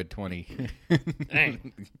COVID-20.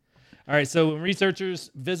 Dang. All right, so when researchers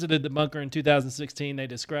visited the bunker in 2016, they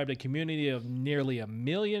described a community of nearly 1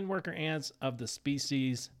 million worker ants of the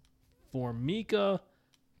species Formica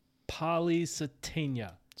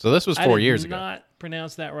polysatenia. So this was 4 years I did ago. not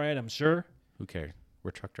pronounce that right, I'm sure. Who cares? We're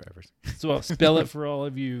truck drivers. So I'll spell it for all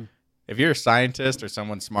of you, If you're a scientist or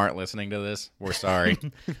someone smart listening to this, we're sorry.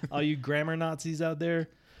 all you grammar Nazis out there.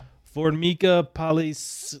 Formica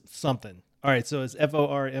polys something. All right, so it's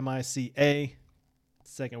Formica.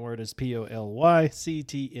 Second word is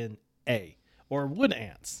Polyctna, or wood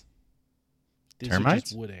ants. These are Termites?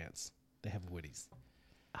 just wood ants. They have woodies.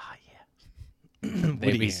 Ah, yeah.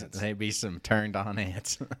 Woody ants. They be some turned on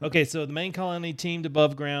ants. Okay, so the main colony teamed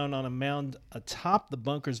above ground on a mound atop the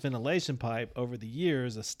bunker's ventilation pipe. Over the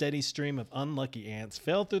years, a steady stream of unlucky ants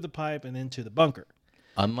fell through the pipe and into the bunker.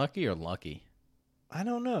 Unlucky or lucky? I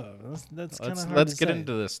don't know. That's kind of hard Let's to get say.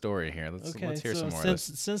 into the story here. Let's hear some more.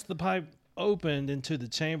 Since the pipe opened into the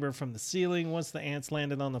chamber from the ceiling, once the ants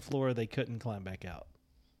landed on the floor, they couldn't climb back out.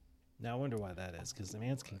 Now I wonder why that is, because the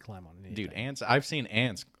ants can climb on anything. Dude, ants. I've seen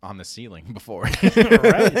ants on the ceiling before.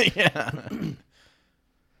 Right? Yeah.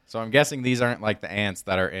 So I'm guessing these aren't like the ants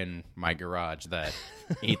that are in my garage that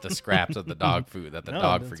eat the scraps of the dog food that the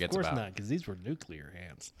dog forgets Of course about. not, because these were nuclear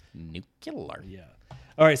ants. Nuclear. Yeah.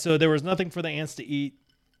 All right, so there was nothing for the ants to eat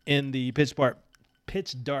in the pitch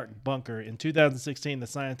dark bunker. In 2016, the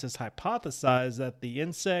scientists hypothesized that the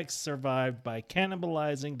insects survived by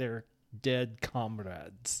cannibalizing their dead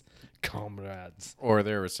comrades. Or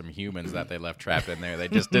there were some humans that they left trapped in there. They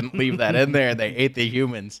just didn't leave that in there. They ate the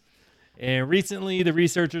humans. And recently, the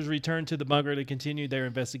researchers returned to the bunker to continue their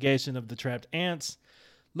investigation of the trapped ants,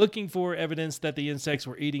 looking for evidence that the insects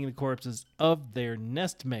were eating the corpses of their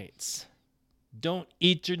nest mates. Don't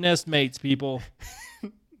eat your nest mates, people.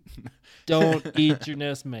 Don't eat your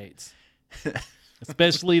nest mates.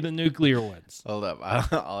 Especially the nuclear ones. Hold up.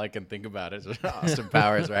 All I can think about is Austin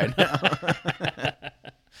Powers right now.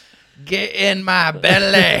 Get in my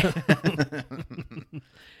belly.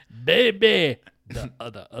 Baby.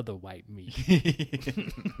 The other white meat.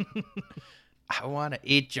 I want to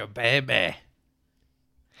eat your baby.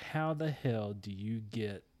 How the hell do you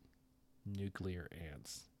get nuclear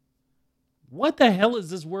ants? What the hell is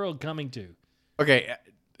this world coming to? Okay.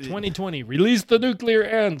 2020, release the nuclear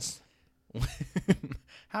ants.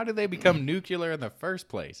 How did they become nuclear in the first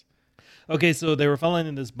place? Okay, so they were falling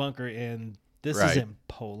in this bunker, and this is Right. in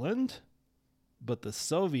Poland, but the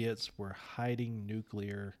Soviets were hiding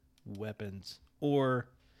nuclear weapons, or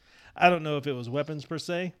I don't know if it was weapons per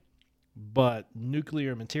se, but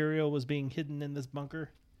nuclear material was being hidden in this bunker.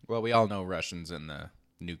 Well, we all know Russians and the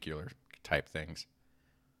nuclear type things.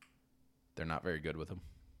 They're not very good with them.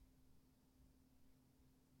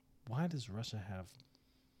 Why does Russia have...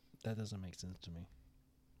 That doesn't make sense to me.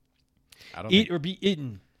 I don't Eat or be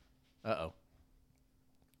eaten. Uh-oh.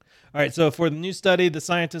 All right, so for the new study, the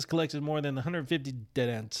scientists collected more than 150 dead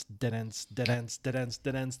ants. That's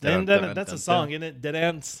a song, isn't it? Dead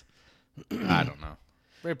ants. I don't know.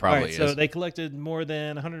 It All probably right, is. so they collected more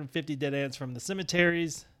than 150 dead ants from the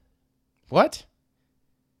cemeteries. What?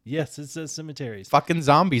 Yes, it says cemeteries. Fucking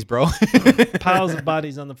zombies, bro. Piles of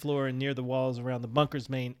bodies on the floor and near the walls around the bunker's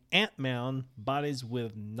main ant mound. Bodies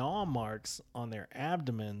with gnaw marks on their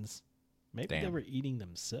abdomens. Maybe they Damn. were eating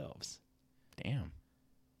themselves. Damn.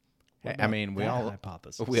 What I mean, about that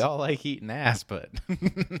hypothesis? we all like eating ass, but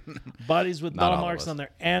Bodies with Not all gnaw of marks us. on their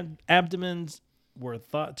abdomens were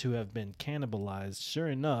thought to have been cannibalized. Sure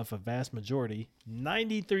enough, a vast majority,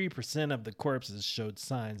 93% of the corpses showed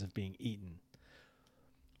signs of being eaten.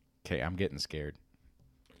 okay, I'm getting scared.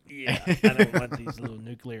 Yeah, I don't want these little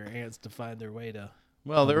nuclear ants to find their way to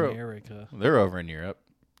Well, America. they're over in Europe.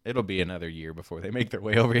 It'll be another year before they make their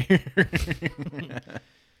way over here.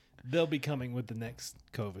 They'll be coming with the next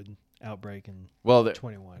COVID outbreak in Well,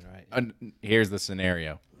 21, right? here's the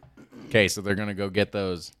scenario. Okay, so they're gonna go get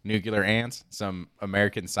those nuclear ants. Some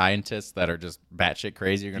American scientists that are just batshit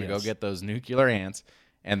crazy are gonna go Yes. get those nuclear ants,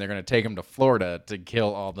 and they're gonna take them to Florida to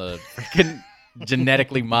kill all the freaking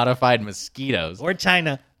genetically modified mosquitoes, Or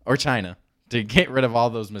China. or China, to get rid of all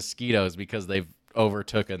those mosquitoes because they've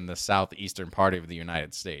overtaken the southeastern part of the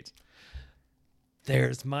United States.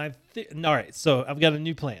 There's my... All right, so I've got a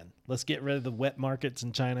new plan. Let's get rid of the wet markets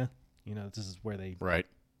in China. You know, this is where they Right,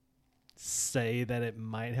 say that it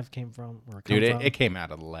might have came from. Or dude, come from. it came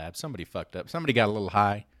out of the lab. Somebody fucked up. Somebody got a little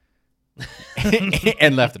high.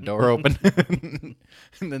 And left the door open.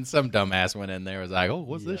 And then some dumbass went in there and was like, oh,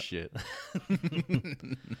 what's this shit?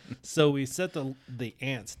 So we set the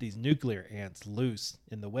ants, these nuclear ants, loose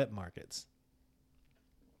in the wet markets.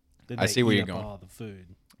 Then I they see where eat you're up going. all the food.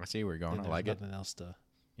 I see where you're going. Then I like there's it. nothing else to,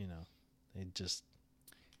 they just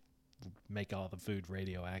make all the food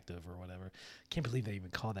radioactive or whatever. Can't believe they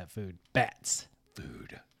even call that food bats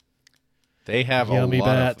food. They have Yummy a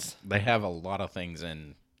lot bats. of they have a lot of things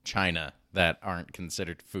in China that aren't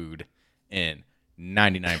considered food in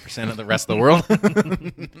 99% of the rest of the world.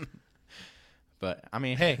 But I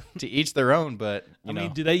mean, hey, to each their own, but I you mean,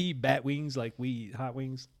 know. do they eat bat wings like we eat hot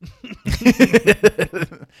wings?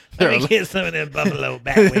 Throw a Let me get some of them buffalo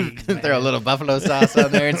bat wings. Throw a man. little buffalo sauce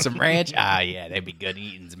on there and some ranch. Ah, yeah, they'd be good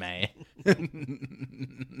eatings, man.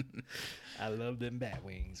 I love them bat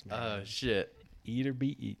wings, man. Oh shit. Eat or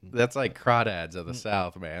be eaten. That's like crawdads of the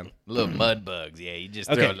South, man. Little mud bugs. Yeah, you just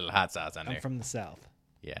throw Okay. a little hot sauce on I'm there. from the South,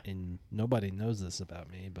 Yeah, and nobody knows this about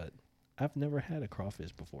me, but I've never had a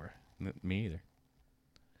crawfish before. me either.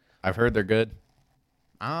 I've heard they're good.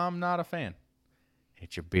 I'm not a fan.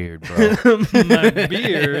 It's your beard, bro. My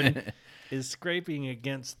beard is scraping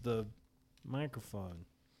against the microphone.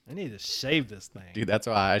 I need to shave this thing. Dude, that's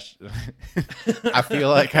why I feel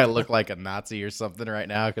like I look like a Nazi or something right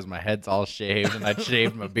now because my head's all shaved and I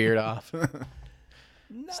shaved my beard off.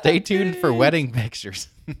 Stay tuned for wedding pictures.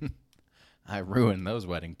 I ruined those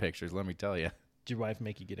wedding pictures, let me tell you. Did your wife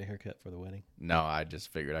make you get a haircut for the wedding? No, I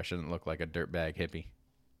just figured I shouldn't look like a dirtbag hippie.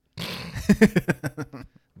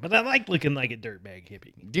 But I like looking like a dirtbag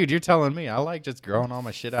hippie. Dude, you're telling me I like just growing all my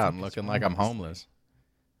shit out and looking like I'm homeless.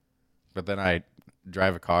 But then I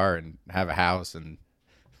drive a car and have a house and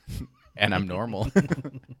I'm normal.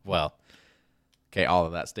 Well, okay, all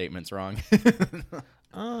of that statement's wrong.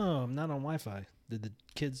 Oh, I'm not on Wi-Fi. Did the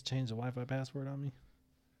kids change the Wi-Fi password on me?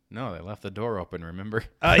 No, they left the door open, remember?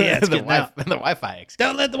 Oh, yeah, it's the, getting out. the Wi-Fi escape.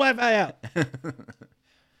 Don't let the Wi-Fi out.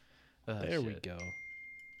 Oh, There we shit. go.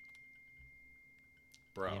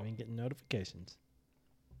 Bro. Can't even get notifications.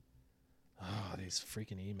 Oh, these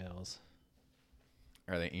freaking emails.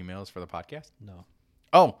 Are they emails for the podcast? No.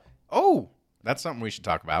 Oh, that's something we should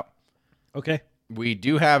talk about. Okay. We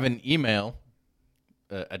do have an email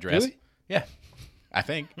address. Do we? Yeah, I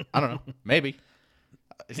think. I don't know. Maybe.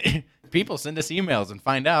 People send us emails and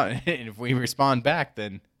find out. And if we respond back,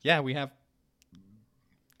 then yeah, we have.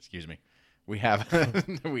 Excuse me. We have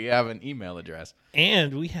we have an email address.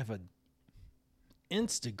 And we have an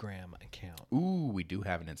Instagram account. Ooh, we do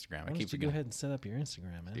have an Instagram. Why don't you forgetting. go ahead and set up your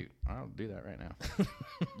Instagram, man? Dude, I'll do that right now.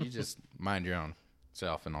 You just mind your own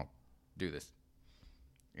self, and I'll do this.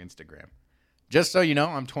 Instagram. Just so you know,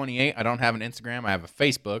 I'm 28. I don't have an Instagram. I have a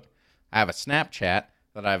Facebook. I have a Snapchat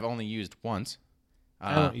that I've only used once.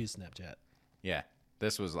 I don't use Snapchat. Yeah,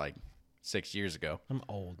 this was like 6 years ago. I'm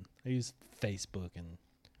old. I use Facebook, and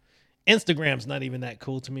Instagram's not even that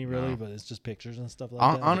cool to me, really, No. but it's just pictures and stuff like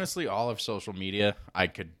that. Honestly, all of social media, I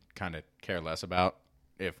could kind of care less about.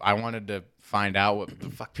 If I wanted to find out what the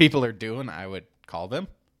fuck people are doing, I would call them.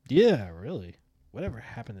 Yeah, really. Whatever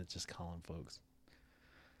happened to just calling folks?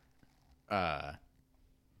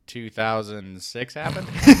 2006 happened.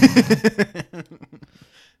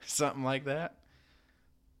 Something like that.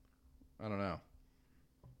 I don't know.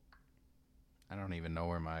 I don't even know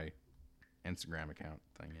where my Instagram account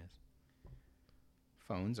thing is.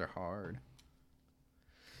 Phones are hard.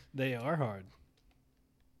 They are hard.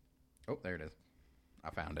 Oh, there it is. I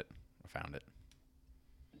found it.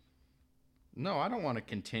 No, I don't want to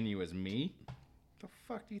continue as me. The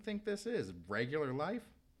fuck do you think this is? Regular life?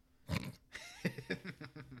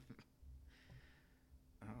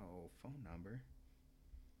 Oh, phone number.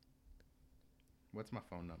 What's my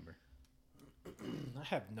phone number? I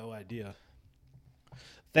have no idea.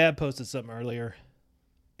 Thad posted something earlier.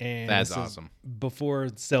 And That's awesome. Before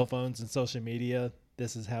cell phones and social media,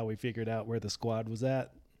 this is how we figured out where the squad was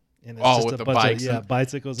at. And it's Oh, just with a the bunch bikes of and-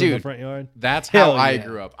 bicycles in the Dude. front yard. That's Hell how I yeah.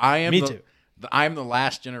 grew up. I am Me too. I'm the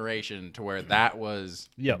last generation to where that was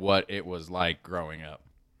Yep. what it was like growing up.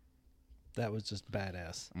 That was just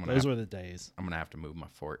badass. I'm gonna Those have- were the days. I'm going to have to move my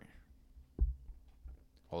fort.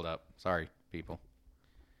 Hold up. Sorry, people.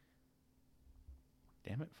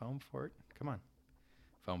 Damn it, foam fort. Come on.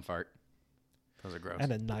 Foam fart. Those are gross. I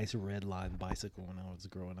had a nice red line bicycle when I was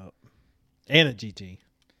growing up. And a GT.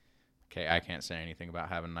 Okay, I can't say anything about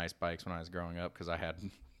having nice bikes when I was growing up because I had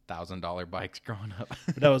 $1,000 bikes growing up.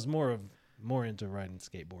 But I was more into riding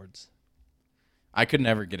skateboards. I could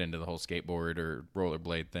never get into the whole skateboard or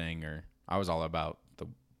rollerblade thing, or I was all about the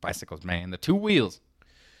bicycles, man. The two wheels.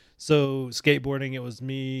 So skateboarding, it was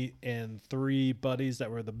me and 3 buddies that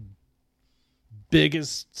were the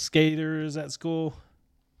biggest skaters at school.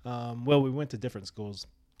 Well, we went to different schools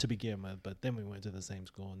to begin with, but then we went to the same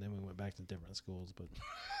school, and then we went back to different schools.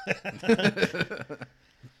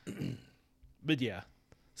 But yeah,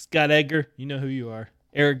 Scott Edgar, you know who you are.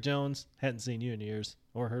 Eric Jones, hadn't seen you in years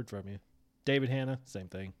or heard from you. David Hanna, same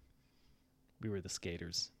thing. We were the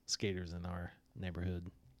skaters in our neighborhood.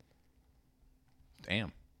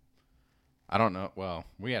 Damn. I don't know. Well,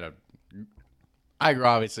 I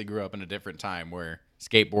obviously grew up in a different time where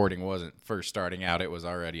skateboarding wasn't first starting out. It was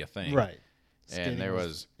already a thing. Right. And Skating there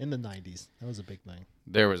was in the 90s. That was a big thing.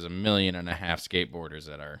 there was 1.5 million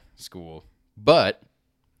skateboarders at our school, but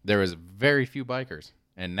there was very few bikers.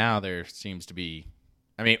 And now there seems to be,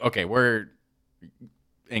 I mean, okay, we're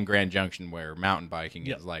in Grand Junction where mountain biking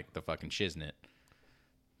Yep. is like the fucking shiznit.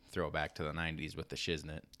 Throwback to the 90s with the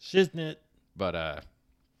shiznit. Shiznit. But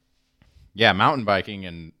yeah, mountain biking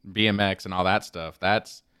and BMX and all that stuff,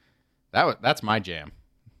 that's my jam.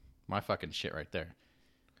 My fucking shit right there.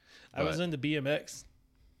 I was into BMX.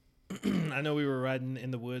 I know we were riding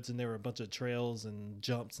in the woods, and there were a bunch of trails and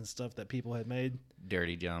jumps and stuff that people had made.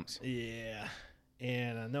 Dirty jumps. Yeah.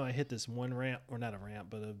 And I know I hit this one ramp, or not a ramp,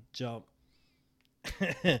 but a jump.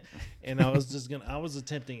 And I was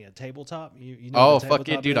attempting a tabletop. You know Oh, what a fuck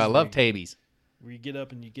yeah, tabletop dude. is? I love tabies. Where you get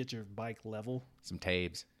up and you get your bike level. Some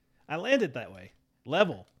tabes. I landed that way.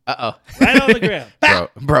 Level. Uh-oh. Right on the ground.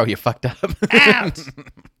 Bro, you fucked up. Ouch!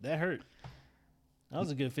 That hurt. That was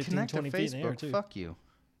a good 15, Connect to 20 feet in the air, Facebook. too. Fuck you.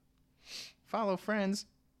 Follow friends.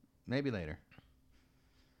 Maybe later.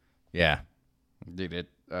 Yeah. Dude, it,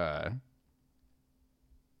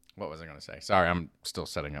 what was I going to say? Sorry, I'm still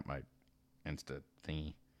setting up my Insta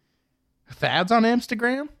thingy. Thad's on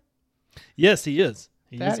Instagram? Yes, he is.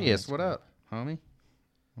 He is on Thaddeus, what Instagram. up, homie?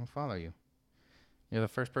 I'll follow you. You're the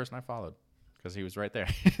first person I followed because he was right there.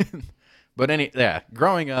 But yeah,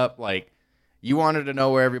 growing up, like, You wanted to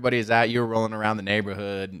know where everybody is at. You were rolling around the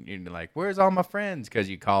neighborhood. And you're like, where's all my friends? Because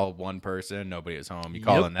you call one person, nobody is home. You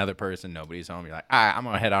call Yep. another person, nobody's home. You're like, all right, I'm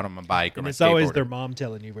going to head out on my bike or And my it's always skateboard. their mom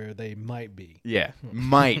telling you where they might be. Yeah,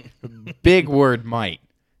 might. Big word, might.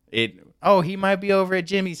 Oh, he might be over at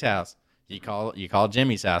Jimmy's house. You call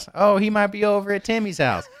Jimmy's house. Oh, he might be over at Timmy's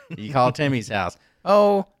house. You call Timmy's house.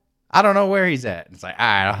 Oh, I don't know where he's at. It's like, all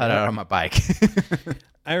right, I'll head out on my bike.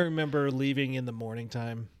 I remember leaving in the morning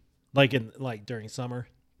time, like during summer.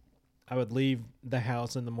 I would leave the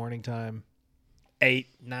house in the morning time, 8,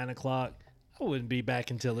 9 o'clock. I wouldn't be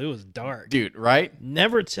back until it was dark. Dude, right?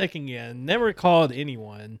 Never checking in, never called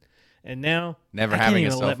anyone, and now Never I can't having a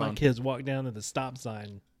even cell let my phone. kids walk down to the stop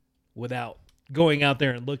sign without going out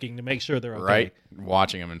there and looking to make sure they're okay. Right?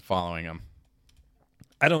 Watching them and following them.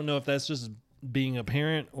 I don't know if that's just being a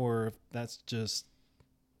parent or if that's just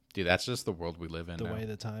Dude, that's just the world we live in the now. way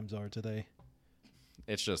the times are today.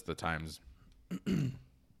 It's just the times.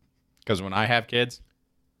 Because when I have kids,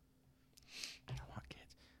 I don't want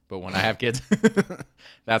kids. But when I have kids,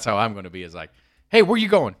 that's how I'm going to be. Is like, hey, where you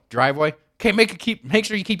going? Driveway. Okay, make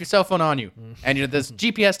sure you keep your cell phone on you and this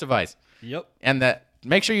GPS device, Yep. and that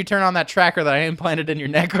make sure you turn on that tracker that I implanted in your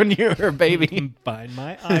neck when you were a baby. Find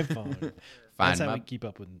my iPhone. Find That's how my. we keep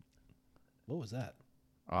up with. What was that?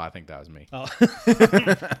 Oh, I think that was me. Oh,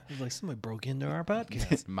 I was like, somebody broke into our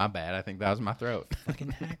podcast. My bad. I think that was my throat.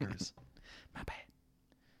 Fucking hackers. My bad.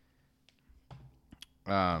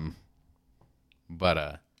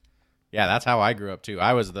 Yeah, that's how I grew up too.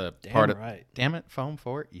 I was the Damn part of. right. Damn it, foam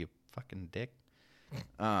for it, you fucking dick.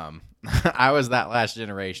 I was that last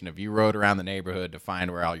generation of you rode around the neighborhood to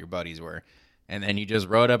find where all your buddies were. And then you just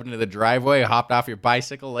rode up into the driveway, hopped off your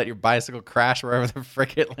bicycle, let your bicycle crash wherever the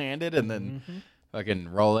frick it landed, and then fucking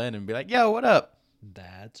roll in and be like, yo, what up?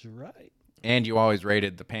 That's right. And you always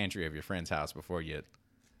raided the pantry of your friend's house before you.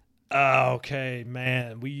 Okay,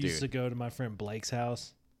 man. We used Dude. to go to my friend Blake's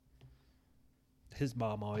house. His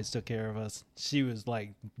mom always took care of us. She was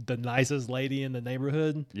like the nicest lady in the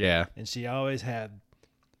neighborhood. Yeah. And she always had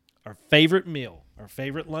our favorite meal. Our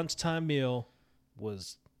favorite lunchtime meal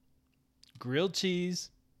was grilled cheese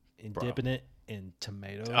and Bro. dipping it in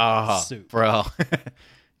tomato soup. Bro.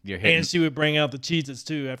 You're hitting. And she would bring out the Cheez-Its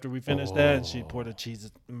too after we finished that. And she'd pour the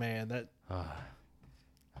Cheez-Its. Man, that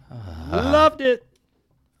loved it.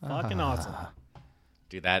 Fucking awesome.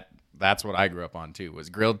 Dude, that's what I grew up on too, was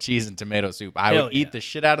grilled cheese and tomato soup. I Hell would yeah. eat the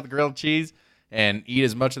shit out of the grilled cheese and eat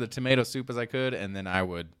as much of the tomato soup as I could, and then I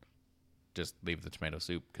would just leave the tomato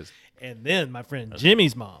soup because. And then my friend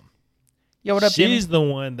Jimmy's mom. Yo, what up, She's Jimmy? the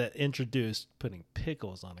one that introduced putting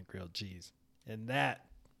pickles on a grilled cheese. And that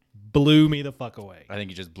blew me the fuck away. I think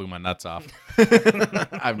you just blew my nuts off.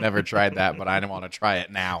 I've never tried that, but I don't want to try it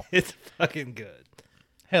now. It's fucking good.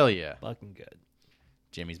 Hell yeah. Fucking good.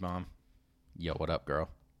 Jimmy's mom. Yo, what up, girl?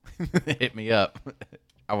 Hit me up.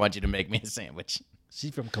 I want you to make me a sandwich.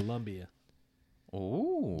 She's from Colombia.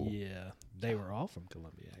 Ooh. Yeah. They were all from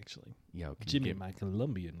Colombia, actually. Yo, Jimmy, my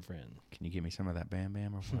Colombian friend. can you give me some of that Bam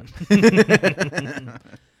Bam or what?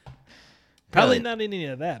 Probably Yeah. not any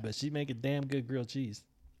of that, but she'd make a damn good grilled cheese.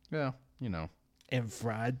 Well, you know. And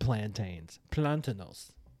fried plantains.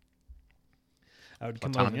 Plantanos. I would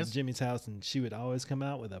come over Platanhas? to Jimmy's house, and she would always come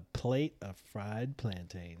out with a plate of fried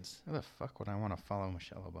plantains. How the fuck would I want to follow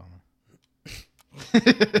Michelle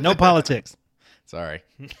Obama? No politics. Sorry.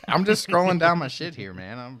 I'm just scrolling down my shit here,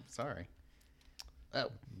 man. I'm sorry.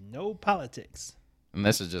 Oh. No politics. And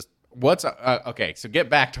this is just what's okay. So get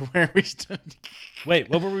back to where we stood Wait,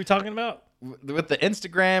 what were we talking about? with the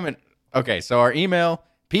Instagram and okay. So our email,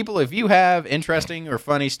 people, if you have interesting or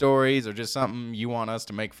funny stories or just something you want us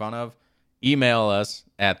to make fun of, email us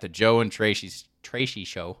at the Joe and Tracy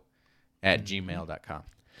Show at gmail.com.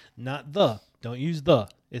 Not the. Don't use the.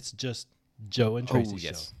 It's just Joe and Tracy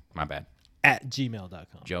Show my bad. at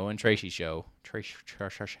gmail.com. Joe and Tracy Show, Tracy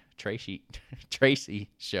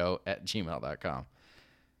Show at gmail.com.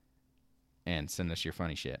 And send us your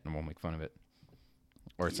funny shit and we'll make fun of it.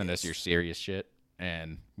 Or send us your serious shit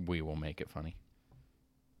and we will make it funny.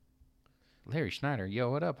 Larry Schneider, yo,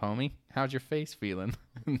 what up, homie? How's your face feeling?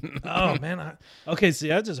 Oh, man. Okay,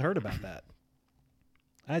 see, I just heard about that.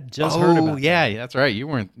 I just heard about that. yeah, that's right. You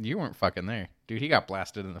weren't fucking there. Dude, he got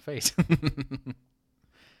blasted in the face.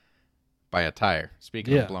 By a tire.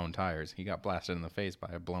 Speaking Yeah. of blown tires, he got blasted in the face by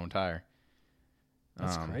a blown tire.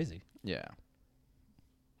 That's crazy. Yeah.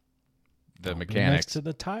 The Don't be mechanics, next to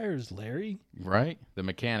the tires, Larry. right? The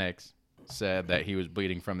mechanics said that he was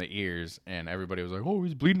bleeding from the ears, and everybody was like, "Oh,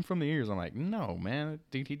 he's bleeding from the ears." I'm like, "No, man,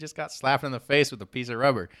 dude, he just got slapped in the face with a piece of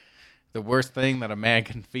rubber." The worst thing that a man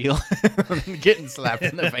can feel, getting slapped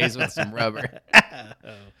in the face with some rubber.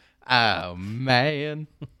 Oh, man.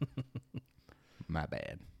 My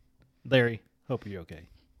bad. Larry, hope you're okay.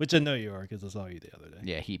 Which I know you are because I saw you the other day.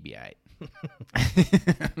 Yeah, he'd be all right.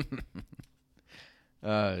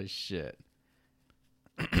 Oh, shit.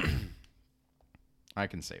 I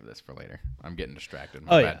can save this for later. I'm getting distracted.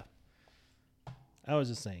 My bad. Yeah. I was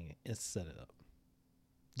just saying, it's set it up.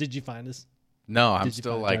 Did you find us? No, Did you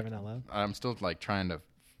find Driving Out Loud? I'm still like trying to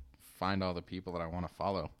find all the people that I want to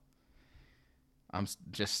follow. I'm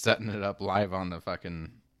just setting it up live on the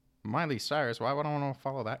fucking Miley Cyrus. Why would I want to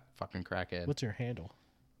follow that fucking crackhead? What's your handle?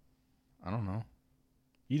 I don't know.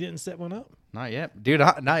 You didn't set one up? Not yet. Dude,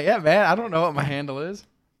 not yet, man. I don't know what my handle is.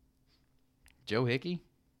 Joe Hickey,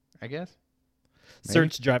 I guess. Maybe.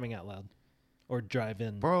 Search Driving Out Loud. Or Drive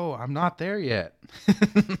In. Bro, I'm not there yet.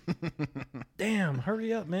 Damn,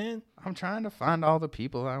 hurry up, man. I'm trying to find all the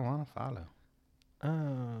people I want to follow.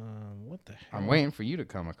 What the hell? I'm waiting for you to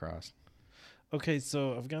come across. Okay,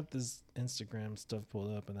 so I've got this Instagram stuff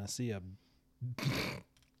pulled up, and I see a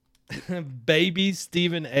baby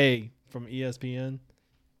Stephen A. from ESPN.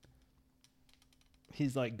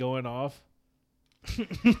 He's like going off. Dude,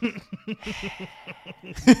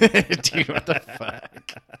 what the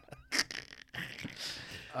fuck?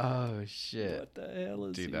 Oh, shit. What the hell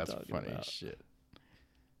is he talking about? Dude, that's funny as shit.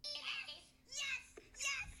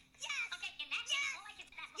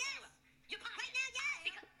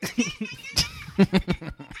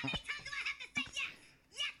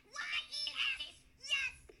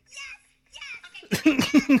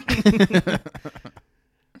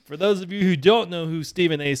 For those of you who don't know who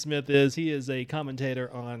Stephen A. Smith is, he is a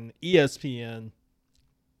commentator on ESPN,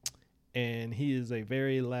 and he is a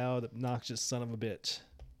very loud, obnoxious son of a bitch.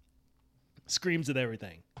 Screams at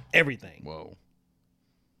everything. Everything. Whoa.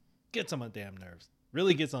 Gets on my damn nerves.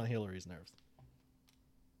 Really gets on Hillary's nerves.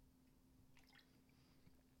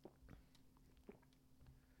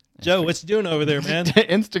 Joe, what you doing over there, man?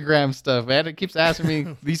 Instagram stuff, man. It keeps asking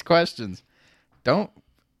me these questions. You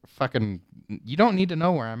don't need to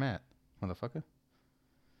know where I'm at, motherfucker.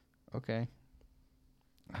 Okay.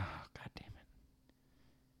 Oh, God damn it.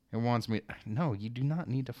 It wants me. No, you do not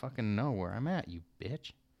need to fucking know where I'm at, you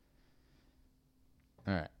bitch.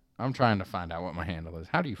 All right. I'm trying to find out what my handle is.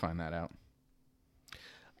 How do you find that out?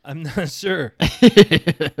 I'm not sure.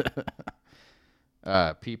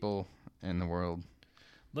 People in the world.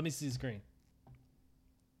 Let me see the screen.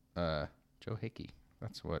 Joe Hickey.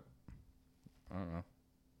 That's what. I don't know.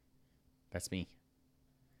 That's me.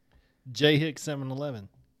 J Hicks 711.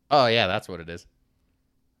 Oh yeah, that's what it is.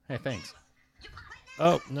 Hey, thanks.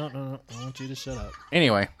 Oh no! I want you to shut up.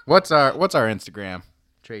 Anyway, what's our Instagram,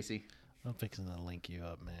 Tracy? I'm fixing to link you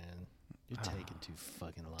up, man. You're taking too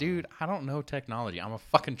fucking long. Dude, I don't know technology. I'm a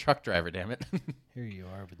fucking truck driver, damn it. Here you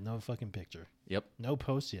are with no fucking picture. Yep. No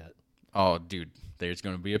post yet. Oh, dude, there's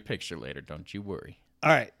going to be a picture later. Don't you worry.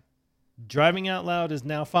 All right. Driving Out Loud is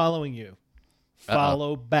now following you.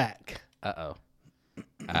 Follow back. Uh-oh.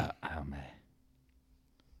 Oh, man.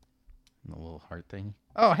 The little heart thing.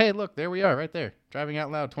 Oh, hey, look. There we are right there. Driving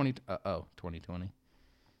Out Loud 2020.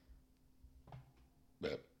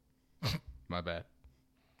 My bad.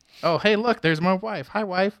 Oh, hey, look. There's my wife. Hi,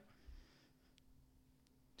 wife.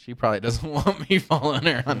 She probably doesn't want me following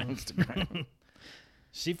her on Instagram.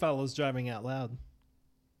 She follows Driving Out Loud.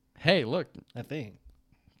 Hey, look. I think.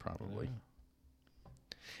 Probably.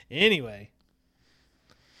 Anyway.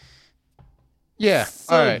 Yeah.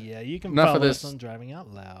 So, all right. Yeah, you can Enough follow of this. us on Driving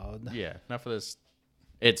Out Loud. Yeah. Enough of this.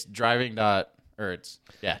 It's driving.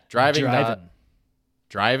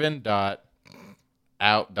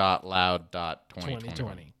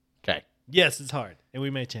 Driving.out.loud.2020. Okay. Yes, it's hard, and we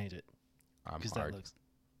may change it. I'm Because hard. that looks.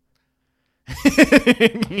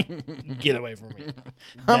 Get away from me.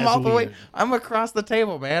 I'm That's all the way. weird. I'm across the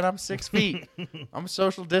table, man. I'm 6 feet. I'm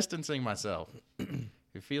social distancing myself. If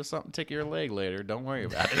you feel something tickle your leg later, don't worry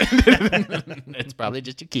about it. It's probably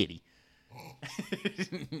just your kitty.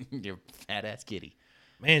 Your fat ass kitty.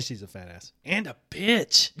 Man, she's a fat ass. And a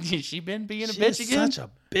bitch. She been being a She bitch is again? such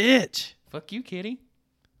a bitch. Fuck you, kitty.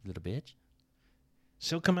 Little bitch.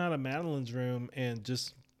 She'll come out of Madeline's room and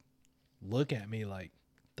just look at me like,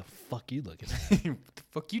 the fuck you looking at? What the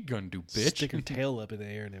fuck you gonna do, bitch? Stick her tail up in the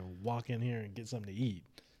air and then walk in here and get something to eat.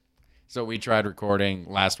 So we tried recording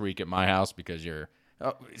last week at my house because you're...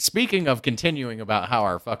 speaking of continuing about how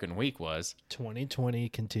our fucking week was... 2020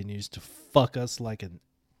 continues to fuck us like an...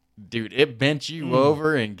 Dude, it bent you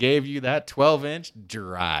over and gave you that 12-inch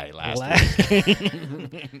dry last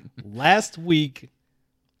week. Last week,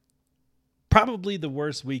 probably the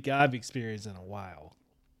worst week I've experienced in a while.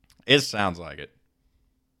 It sounds like it.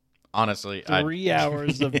 Honestly, 3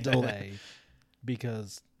 hours of delay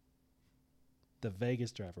because the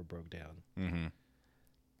Vegas driver broke down. Mm-hmm.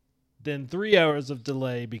 Then 3 hours of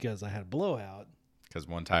delay because I had a blowout. Because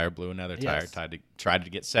one tire blew another tire. Tried to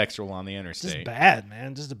get sexual on the interstate. Just bad,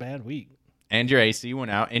 man. Just a bad week. And your AC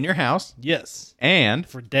went out in your house. Yes. And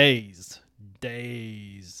for days.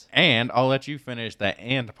 Days. And I'll let you finish that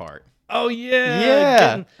and part. Oh, yeah.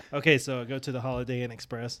 Yeah. Okay, so I go to the Holiday Inn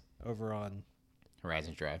Express over on...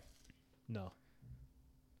 Horizon Drive. No.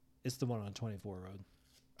 It's the one on 24 Road.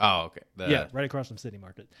 Oh, okay. Yeah, right across from City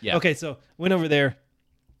Market. Yeah. Okay, so went over there,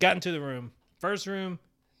 got into the room. First room,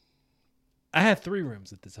 I had 3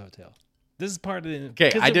 rooms at this hotel. This is part of the... Okay,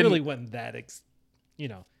 because it really wasn't that,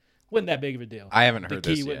 wasn't that big of a deal. I haven't heard this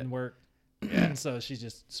yet. The key wouldn't work. Yeah. So she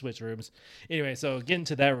just switched rooms. Anyway, so getting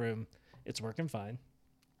to that room, it's working fine.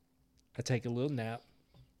 I take a little nap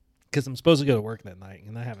because I'm supposed to go to work that night,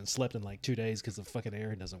 and I haven't slept in like 2 days because the fucking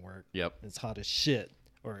air doesn't work. Yep. It's hot as shit,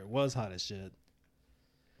 or it was hot as shit.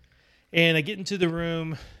 And I get into the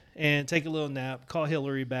room and take a little nap, call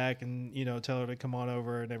Hillary back and, tell her to come on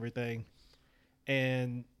over and everything.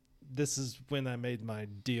 And this is when I made my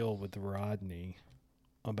deal with Rodney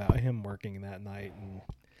about him working that night. And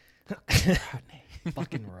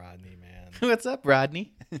fucking Rodney, man. What's up,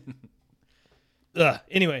 Rodney?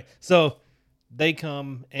 Anyway, so they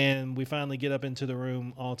come and we finally get up into the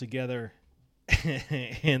room all together.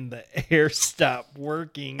 And the air stopped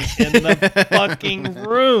working in the fucking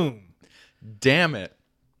room. Damn it.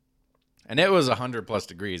 And it was 100+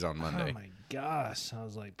 degrees on Monday. Oh my gosh. I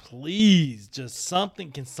was like, please, just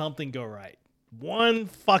can something go right? One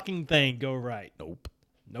fucking thing go right. Nope.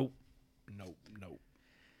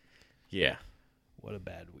 Yeah. What a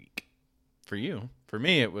bad week. For you. For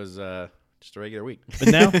me, it was just a regular week. But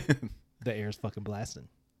now, the air's fucking blasting.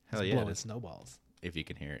 Hell it's yeah. blowing snowballs. If you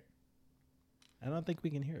can hear it. I don't think we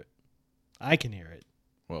can hear it. I can hear it.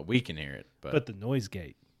 Well, we can hear it. But the noise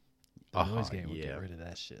gate. The noise gate will get rid of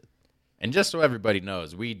that shit. And just so everybody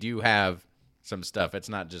knows, we do have some stuff. It's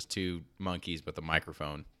not just 2 monkeys with a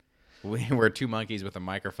microphone. We're 2 monkeys with a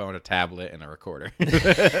microphone, a tablet, and a recorder.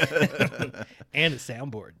 And a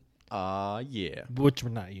soundboard. Yeah. Which we're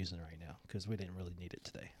not using right now because we didn't really need it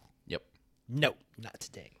today. Yep. No, not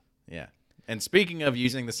today. Yeah. And speaking of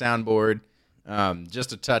using the soundboard,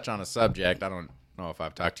 just to touch on a subject, I don't know if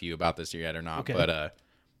I've talked to you about this yet or not, but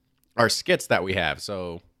our skits that we have.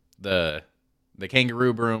 So the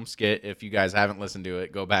Kangaroo Broom skit, if you guys haven't listened to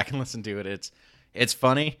it, go back and listen to it. It's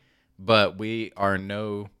funny, but we are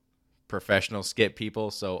no professional skit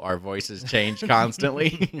people, so our voices change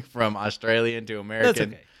constantly from Australian to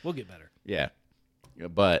American. That's okay. We'll get better. Yeah.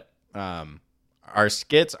 But our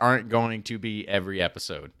skits aren't going to be every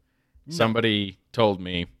episode. No. Somebody told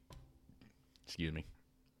me, excuse me,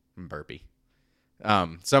 I'm burpy.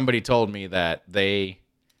 Somebody told me that they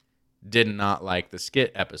did not like the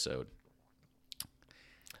skit episode.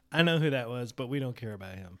 I know who that was, but we don't care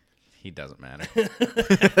about him. He doesn't matter.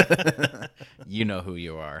 You know who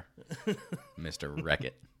you are, Mr.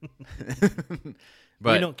 Wreck-It.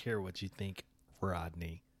 But we don't care what you think,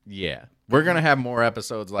 Rodney. Yeah. We're going to have more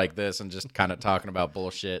episodes like this and just kind of talking about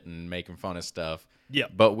bullshit and making fun of stuff. Yeah.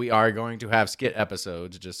 But we are going to have skit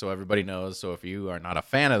episodes, just so everybody knows. So if you are not a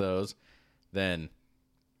fan of those, then,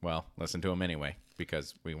 well, listen to them anyway,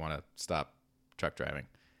 because we want to stop truck driving.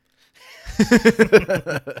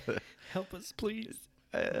 Help us, please.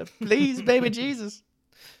 Please, baby Jesus.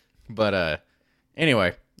 But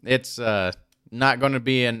anyway, it's not going to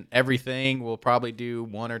be in everything. We'll probably do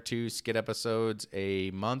 1 or 2 skit episodes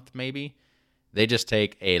a month, maybe. They just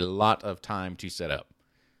take a lot of time to set up.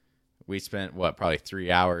 We spent, probably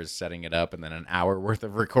 3 hours setting it up and then an hour worth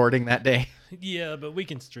of recording that day. Yeah, but we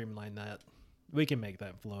can streamline that. We can make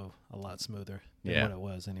that flow a lot smoother than what it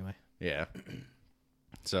was anyway. Yeah.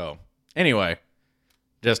 So, anyway,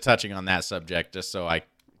 just touching on that subject, just so I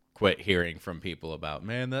quit hearing from people about,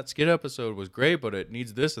 man, that skit episode was great, but it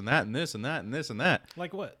needs this and that and this and that and this and that.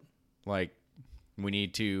 Like what? Like, we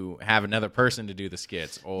need to have another person to do the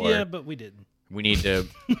skits, or yeah, but we didn't. We need to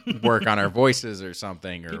work on our voices or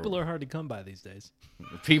something. Or people are hard to come by these days.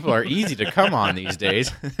 People are easy to come on these days.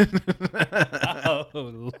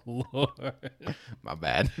 Oh, Lord. My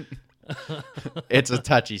bad. It's a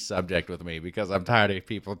touchy subject with me because I'm tired of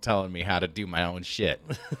people telling me how to do my own shit.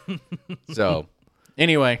 So,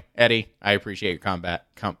 anyway, Eddie, I appreciate your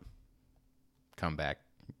comeback. Come back.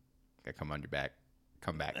 I come on your back.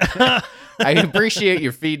 Come back. I appreciate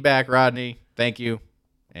your feedback, Rodney. Thank you.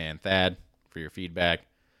 And Thad, for your feedback.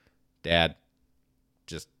 Dad,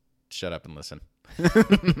 just shut up and listen.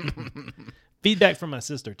 Feedback from my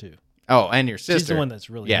sister, too. Oh, and your sister. She's the one that's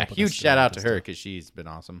really huge shout out to her because she's been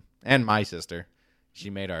awesome. And my sister. She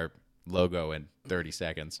made our logo in 30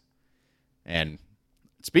 seconds. And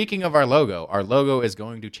speaking of our logo is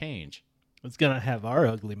going to change. It's going to have our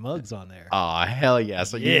ugly mugs on there. Oh, hell yeah.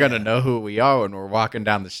 So you're going to know who we are when we're walking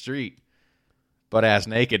down the street. Butt ass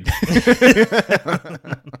naked.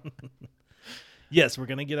 Yes, we're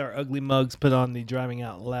going to get our ugly mugs put on the Driving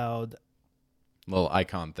Out Loud little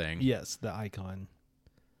icon thing. Yes, the icon.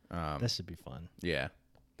 That should be fun. Yeah,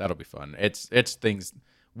 that'll be fun. It's things.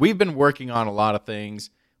 We've been working on a lot of things.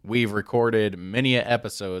 We've recorded many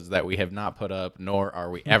episodes that we have not put up, nor are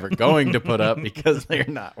we ever going to put up because they're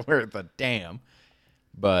not worth a damn.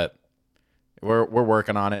 But we're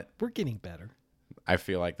working on it. We're getting better. I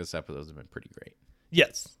feel like this episode has been pretty great.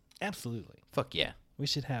 Yes, absolutely. Fuck yeah. We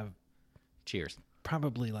should have Cheers.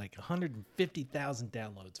 probably like 150,000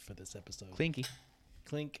 downloads for this episode. Clinky.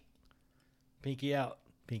 Clink. Pinky out.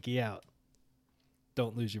 Pinky out.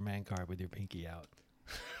 Don't lose your man card with your pinky out.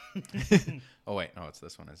 Oh, wait. No, it's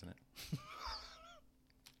this one, isn't it?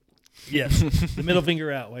 Yes. The middle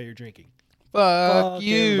finger out while you're drinking. Fuck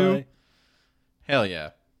you. Everybody. Hell yeah.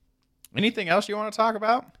 Anything else you want to talk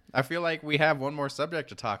about? I feel like we have one more subject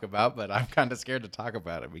to talk about, but I'm kind of scared to talk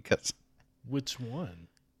about it because... Which one?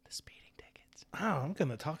 The speeding tickets. Oh, I'm going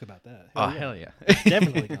to talk about that. Hell yeah.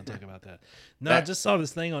 Definitely going to talk about that. No, I That- just saw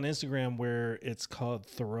this thing on Instagram where it's called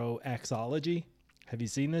Throw-Axology. Have you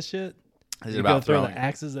seen this shit? Is it You about go throw throwing? the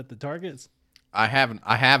axes at the targets? I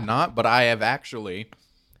have not, but I have actually.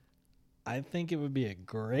 I think it would be a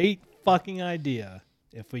great fucking idea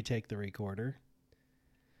if we take the recorder.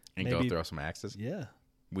 And Maybe- go throw some axes. Yeah.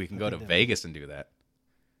 We can I go to think that- Vegas and do that.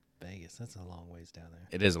 Vegas, that's a long ways down there.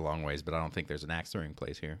 It is a long ways, but I don't think there's an axe throwing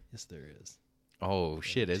place here. Yes, there is. Oh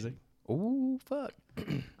shit, is it? Ooh, fuck.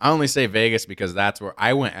 I only say Vegas because that's where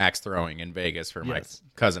I went axe throwing in Vegas for my Yes.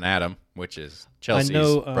 cousin Adam, which is Chelsea's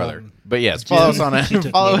know, brother. But yes, Jen, follow us on she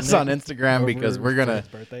took follow me us on there Instagram because over we're gonna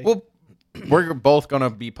Fred's birthday. we're both gonna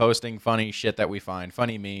be posting funny shit that we find,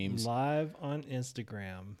 funny memes. Live on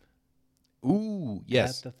Instagram Ooh,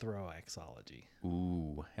 yes. at the Throw-Axology.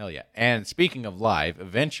 Ooh, hell yeah. And speaking of live,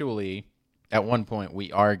 eventually, at one point,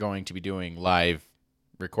 we are going to be doing live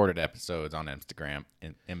recorded episodes on Instagram.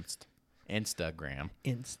 Instagram.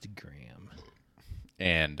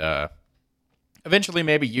 And eventually,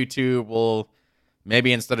 maybe YouTube will,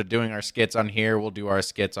 maybe instead of doing our skits on here, we'll do our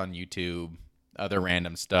skits on YouTube, other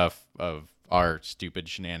random stuff of our stupid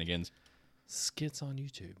shenanigans. Skits on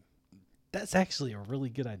YouTube. That's actually a really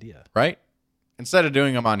good idea. Right? Instead of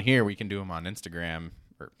doing them on here, we can do them on Instagram.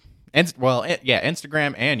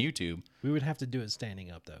 Instagram and YouTube. We would have to do it standing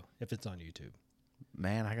up, though, if it's on YouTube.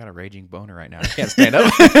 Man, I got a raging boner right now. I can't stand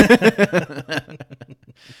up.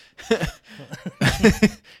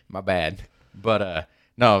 My bad. But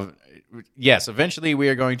no, yes, eventually we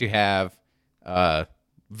are going to have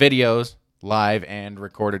videos, live and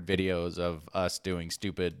recorded videos of us doing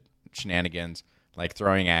stupid shenanigans like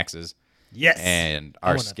throwing axes Yes. and I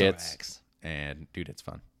our wanna throw skits. axe. And dude, it's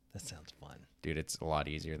fun. That sounds fun. Dude, it's a lot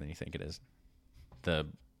easier than you think it is.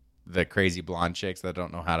 The crazy blonde chicks that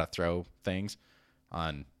don't know how to throw things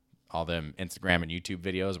on all them Instagram and YouTube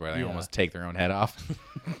videos where they almost take their own head off.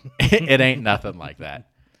 It ain't nothing like that.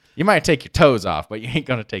 You might take your toes off, but you ain't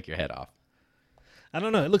gonna take your head off. I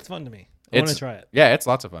don't know. It looks fun to me. I want to It's- try it. Yeah, it's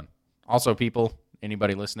lots of fun. Also, people,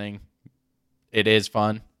 anybody listening, it is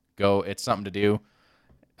fun. Go, it's something to do.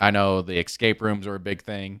 I know the escape rooms are a big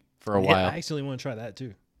thing for a Yeah, while. I actually want to try that,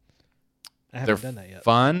 too. I They're haven't done that yet.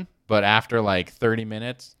 fun, but after like 30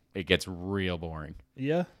 minutes, it gets real boring.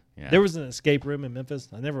 Yeah. Yeah. There was an escape room in Memphis.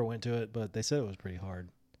 I never went to it, but they said it was pretty hard.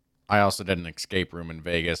 I also did an escape room in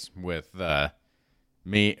Vegas with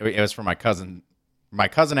me. It was for my cousin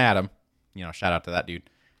Adam. You know, shout out to that dude.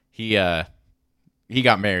 He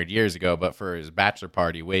got married years ago, but for his bachelor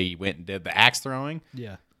party, we went and did the axe throwing,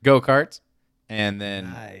 Yeah. go-karts, and then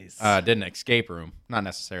Nice. did an escape room. Not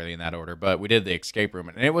necessarily in that order, but we did the escape room,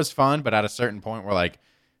 and it was fun. But at a certain point, we're like,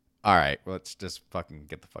 all right, let's just fucking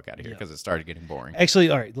get the fuck out of here Yeah. because it started getting boring. Actually,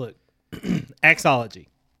 all right, look. Axology.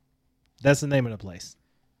 That's the name of the place.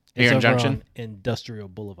 Here in over Junction? on Industrial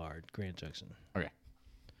Boulevard, Grand Junction. Okay,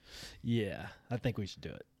 Yeah, I think we should do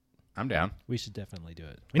it. I'm down. We should definitely do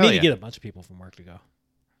it. We Hell need yeah. to get a bunch of people from work to go.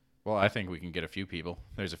 Well, I think we can get a few people.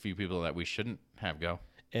 There's a few people that we shouldn't have go.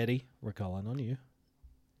 Eddie, we're calling on you.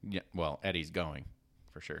 Yeah, well, Eddie's going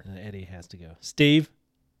for sure. Eddie has to go. Steve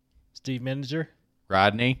Manager,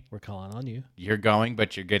 Rodney, we're calling on you. you're going,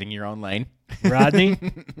 but you're getting your own lane. Rodney,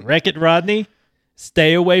 Wreck-It Rodney,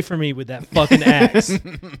 stay away from me with that fucking axe.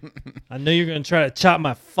 I know you're going to try to chop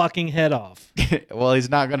my fucking head off. Well, he's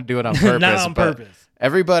not going to do it on purpose. Not on but purpose.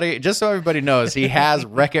 Everybody, just so everybody knows, he has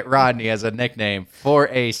Wreck-It Rodney as a nickname for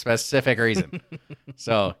a specific reason.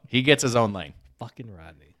 So he gets his own lane. Fucking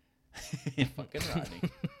Rodney. Fucking Rodney.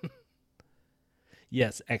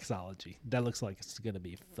 Yes, Xology. That looks like it's going to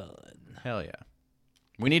be fun. Hell yeah.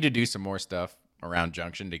 We need to do some more stuff around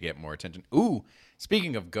Junction to get more attention. Ooh,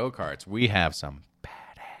 speaking of go-karts, we have some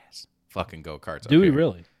badass fucking go-karts. Do we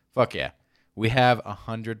really? Fuck yeah. We have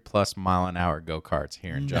 100+ mile an hour go-karts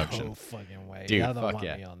here in Junction. No fucking way. Dude, Y'all don't fuck want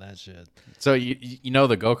yeah. me on that shit. So you know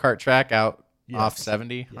the go-kart track out off Yes.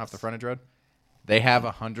 70, Yes. off the frontage road? They have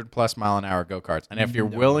 100+ mile an hour go-karts. And if you're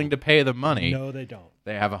willing to pay the money, No, they don't.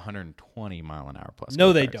 they have 120 mile an hour plus No,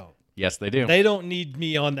 go-karts. they don't. Yes, they do. They don't need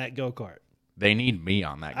me on that go-kart. They need me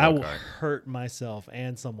on that I will go-kart. hurt myself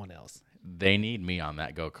and someone else. They need me on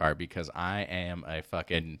that go-kart because I am a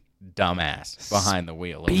fucking dumbass behind the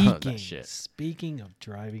wheel of that shit. Speaking of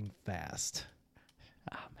driving fast,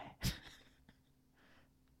 Oh, man.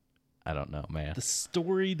 I don't know, man. the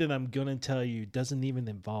story that I'm going to tell you doesn't even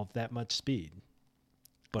involve that much speed,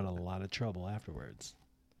 but a lot of trouble afterwards.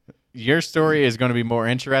 Your story is going to be more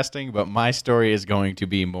interesting, but my story is going to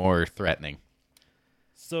be more threatening.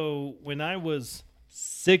 So when I was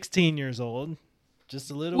 16 years old, just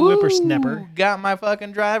a little whippersnapper, Got my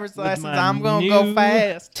fucking driver's with license. my I'm going to go new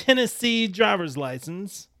fast. Tennessee driver's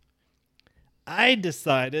license, I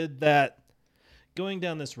decided that going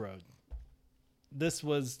down this road,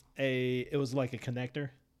 it was like a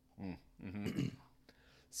connector.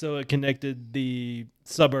 So it connected the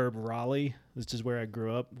suburb Raleigh, which is where I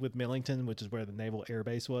grew up, with Millington, which is where the Naval Air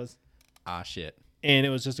Base was. Ah, shit. And it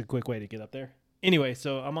was just a quick way to get up there. Anyway,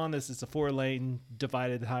 so I'm on this. It's a 4-lane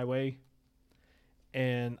divided highway.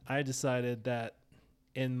 And I decided that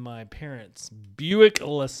in my parents' Buick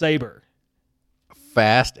LeSabre.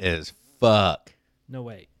 Fast as fuck. No,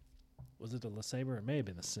 wait. Was it a LeSabre? It may have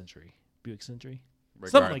been a Century. Buick Century?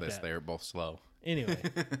 Regardless, Something like that. they're both slow. Anyway,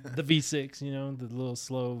 the V6, the little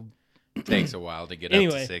slow. Takes a while to get up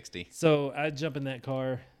Anyway. to 60. So I jump in that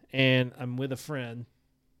car, and I'm with a friend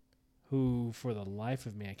who, for the life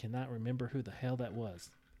of me, I cannot remember who the hell that was.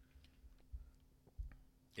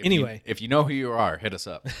 If you know who you are, hit us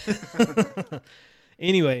up.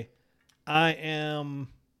 Anyway, I am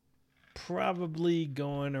probably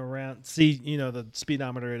going around. See, the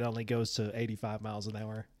speedometer, it only goes to 85 miles an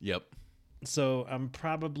hour. Yep. So I'm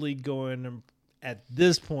probably going, at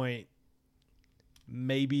this point,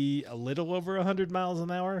 maybe a little over 100 miles an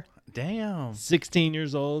hour. Damn. 16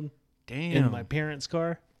 years old Damn. in my parents'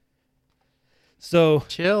 car. So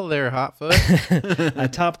Chill there, Hotfoot. I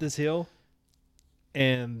topped this hill,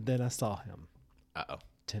 and then I saw him. Uh-oh.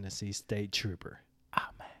 Tennessee State Trooper. Oh,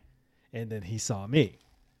 man. And then he saw me.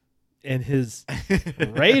 And his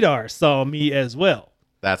radar saw me as well.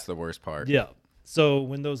 That's the worst part. Yeah. So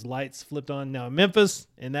when those lights flipped on, now in Memphis,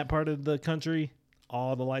 in that part of the country,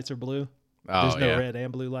 all the lights are blue. Oh, There's no yeah. red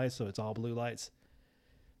and blue lights, so it's all blue lights.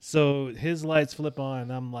 So his lights flip on,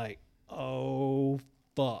 and I'm like, oh,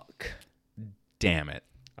 fuck. Damn it.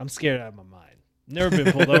 I'm scared out of my mind. Never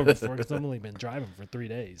been pulled over before because I've only been driving for 3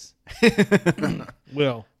 days.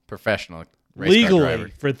 Well, Professional race car driver.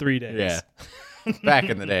 legally for 3 days. Yeah. Back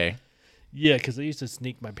in the day. Yeah, because I used to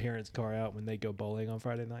sneak my parents' car out when they go bowling on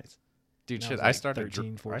Friday nights. Dude, And I shit, was I like started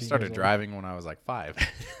 13, 14 I years started old. driving when I was like 5.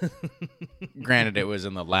 Granted, it was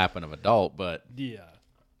in the lap of an adult, but Yeah.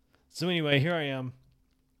 So anyway, here I am,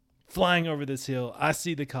 flying over this hill. I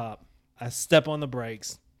see the cop. I step on the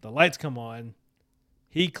brakes. The lights come on.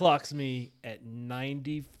 He clocks me at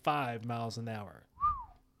 95 miles an hour.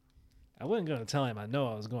 I wasn't going to tell him I know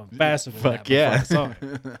I was going faster than that fuck before yeah. I saw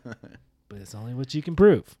him. But it's only what you can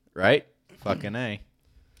prove. right? Fucking A.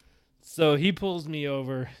 So he pulls me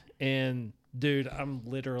over, and dude, I'm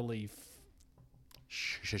literally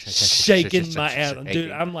shaking my ass.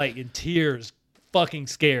 Dude, I'm like in tears, fucking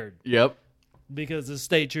scared. Yep. Because the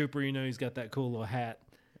state trooper, he's got that cool little hat.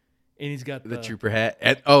 And he's got The trooper hat.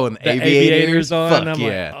 And the the aviators. aviators on. Fuck And I'm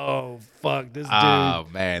yeah. like, oh, fuck, this dude. Oh,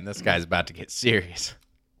 man. This guy's about to get serious.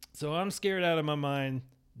 So I'm scared out of my mind.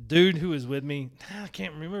 Dude who was with me, I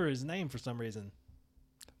can't remember his name for some reason.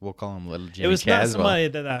 We'll call him Little Jimmy It was not Caswell. somebody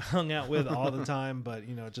that I hung out with all the time, but,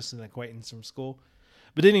 just an acquaintance from school.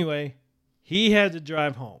 But anyway, he had to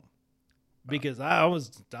drive home because I was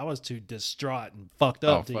too distraught and fucked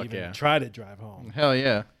up to fuck even yeah. try to drive home. Hell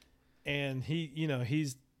yeah. And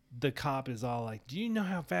the cop is all like, do you know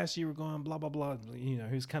how fast you were going? Blah, blah, blah.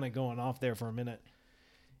 Who's kind of going off there for a minute.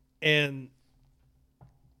 And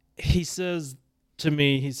he says to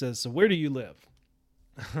me, so where do you live?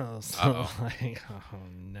 Like, oh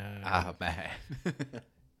no. Oh, man.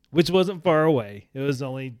 Which wasn't far away. It was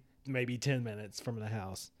only maybe 10 minutes from the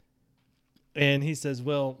house. And he says,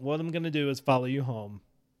 well, what I'm going to do is follow you home.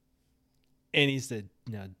 And he said,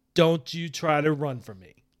 now, don't you try to run from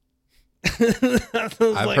me.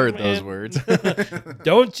 I've heard those words.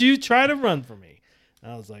 Don't you try to run for me.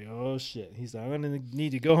 I was like, oh shit. He's like, I'm gonna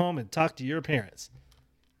need to go home and talk to your parents.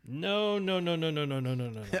 No.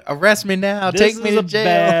 Arrest me now. This Take me is to a jail.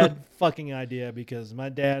 bad fucking idea because my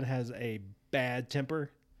dad has a bad temper.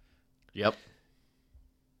 Yep.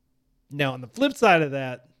 Now, on the flip side of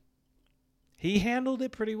that, he handled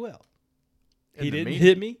it pretty well. He didn't me?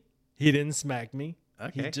 hit me. He didn't smack me.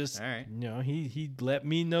 Okay. He just, all right. he let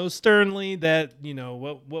me know sternly that,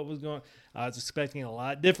 what was going. I was expecting a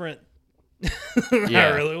lot different. Yeah.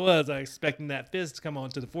 I really was. I was expecting that fist to come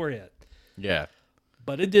onto the forehead. Yeah.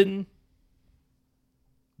 But it didn't.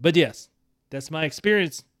 But yes, that's my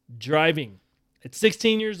experience driving at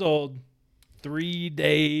 16 years old, 3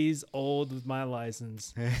 days old with my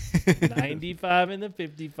license, 95 in the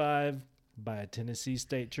 55 by a Tennessee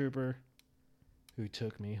state trooper who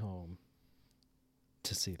took me home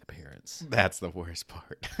to see the parents. That's the worst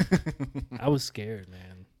part. I was scared,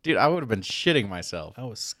 man. Dude, I would have been shitting myself. I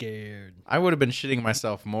was scared. I would have been shitting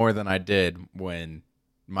myself more than I did when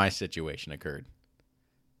my situation occurred.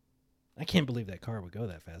 I can't believe that car would go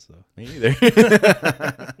that fast, though. Me either.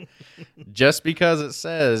 Just because it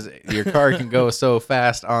says your car can go so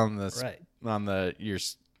fast on the your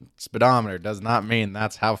speedometer does not mean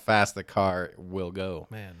that's how fast the car will go.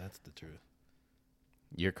 Man, that's the truth.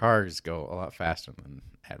 Your cars go a lot faster than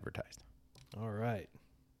advertised. All right.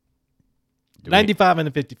 Do 95 and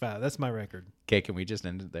a 55. That's my record. Okay, can we just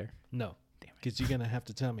end it there? No. Because you're going to have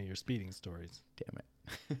to tell me your speeding stories. Damn it.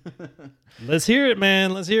 Let's hear it,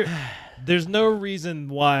 man. Let's hear it. There's no reason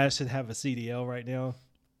why I should have a CDL right now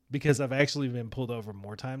because I've actually been pulled over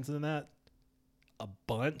more times than that. A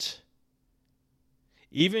bunch.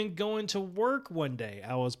 Even going to work one day,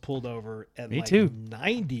 I was pulled over at Me too.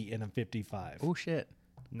 90 in a 55. Oh, shit.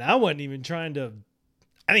 Now I wasn't even trying to...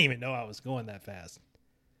 I didn't even know I was going that fast.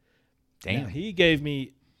 Damn. Now, he gave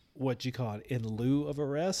me what you call it in lieu of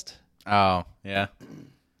arrest. Oh, yeah.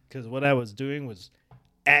 Because what I was doing was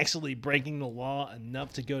actually breaking the law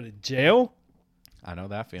enough to go to jail. I know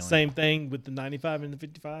that feeling. Same thing with the 95 and the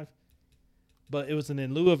 55. But it was an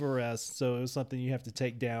in lieu of arrest, so it was something you have to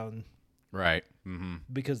take down. Right. Mm-hmm.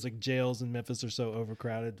 Because like jails in Memphis are so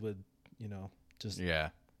overcrowded with, just Yeah.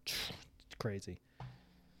 crazy.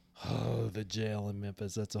 Oh, the jail in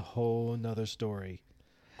Memphis. That's a whole nother story.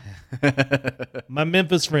 My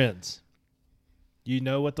Memphis friends, you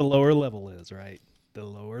know what the lower level is, right? The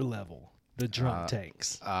lower level. The drunk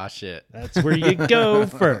tanks. Ah, shit. That's where you go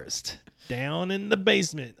first. Down in the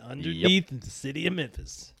basement underneath the city of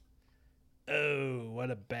Memphis. Oh,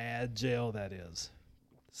 what a bad jail that is.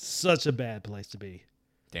 Such a bad place to be.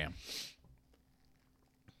 Damn.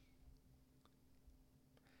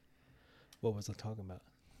 What was I talking about?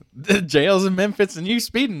 The jails in Memphis and you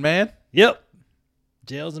speeding, man. Yep.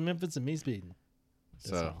 Jails in Memphis and me speeding.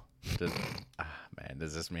 That's all.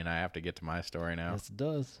 Does this mean I have to get to my story now? Yes, it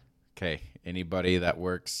does. Okay. Anybody that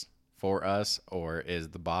works for us or is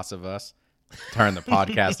the boss of us, turn the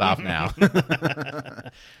podcast off now.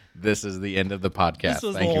 This is the end of the podcast. This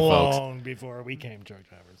was Thank you, folks. long before we came truck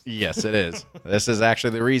drivers. Yes, it is. This is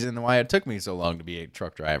actually the reason why it took me so long to be a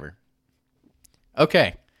truck driver.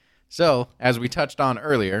 Okay. So, as we touched on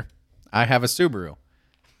earlier, I have a Subaru.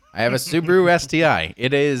 I have a Subaru STI.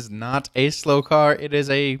 It is not a slow car. It is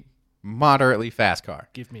a moderately fast car.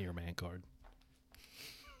 Give me your man card.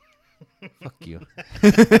 Fuck you.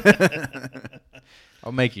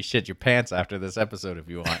 I'll make you shit your pants after this episode if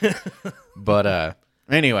you want. But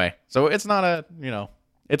anyway, so it's not a,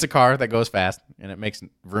 it's a car that goes fast and it makes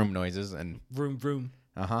vroom noises and Vroom, vroom.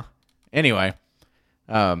 uh-huh. Anyway,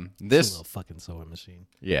 It's a this little fucking sewing machine.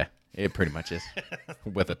 yeah, it pretty much is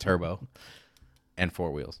with a turbo and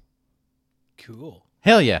 4 wheels. Cool.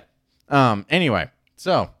 Hell yeah. Anyway,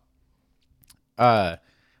 so I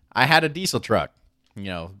had a diesel truck.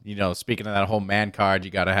 Speaking of that whole man card,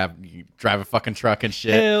 you drive a fucking truck and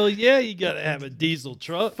shit. Hell yeah, you gotta have a diesel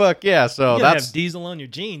truck. Fuck yeah. So You gotta that's have diesel on your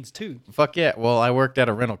jeans too. fuck yeah. Well, I worked at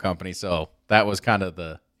a rental company, so that was kind of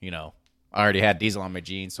the, I already had diesel on my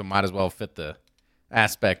jeans, so might as well fit the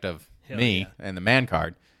aspect of Hell me yeah. and the man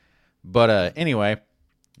card. But anyway,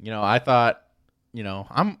 I thought,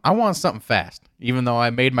 I want something fast. Even though I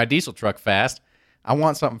made my diesel truck fast, I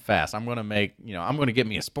want something fast. I'm going to get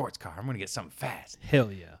me a sports car. I'm going to get something fast.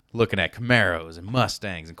 Hell yeah. Looking at Camaros and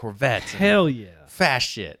Mustangs and Corvettes and Hell yeah. fast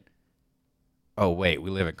shit. Oh, wait, we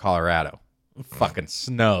live in Colorado. Fucking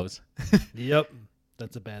snows. Yep.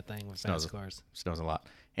 That's a bad thing with Snows. fast cars. Snows a lot.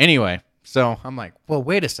 Anyway, so I'm like, well,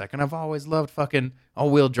 wait a second. I've always loved fucking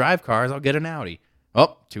all-wheel drive cars. I'll get an Audi.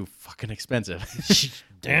 Oh, too fucking expensive.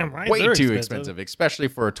 Damn right. Way they're too expensive, especially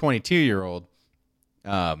for a 22-year-old.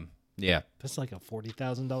 Yeah. That's like a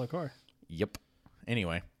 $40,000 car. Yep.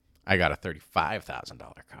 Anyway, I got a $35,000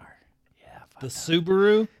 car. Yeah. The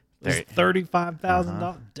Subaru was There-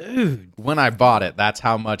 $35,000. Dude. When I bought it, that's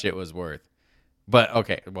how much it was worth. But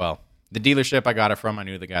okay, well, the dealership I got it from, I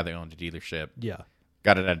knew the guy that owned the dealership. Yeah.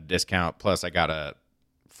 Got it at a discount. Plus, I got a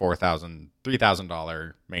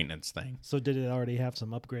 $3,000 maintenance thing. So did it already have some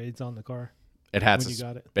upgrades on the car? It had When you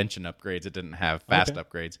got it? suspension upgrades. It didn't have fast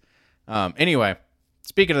upgrades. Anyway,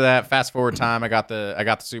 speaking of that, fast forward time, I got the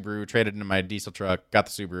Subaru, traded into my diesel truck, got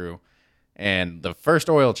the Subaru, and the first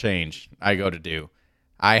oil change I go to do,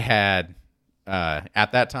 I had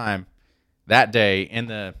at that time, that day in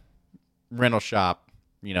the rental shop,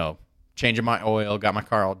 changing my oil, got my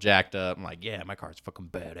car all jacked up. I'm like, yeah, my car's fucking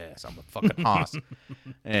badass. I'm a fucking hoss.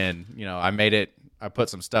 And, I put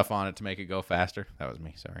some stuff on it to make it go faster. That was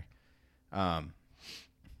me, sorry.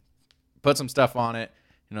 Put some stuff on it,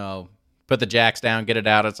 put the jacks down, get it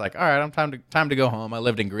out. It's like, all right, I'm time to go home. I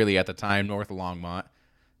lived in Greeley at the time, north of Longmont,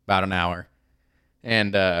 about an hour.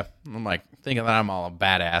 And I'm like thinking that I'm all a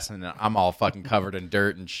badass and I'm all fucking covered in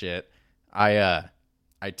dirt and shit. I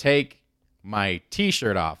take my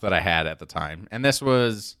T-shirt off that I had at the time, and this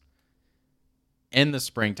was in the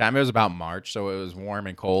springtime. It was about March, so it was warm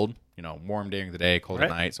and cold. Warm during the day, cold at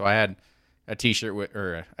night. So I had a T-shirt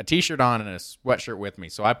a T-shirt on and a sweatshirt with me.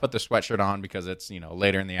 So I put the sweatshirt on because it's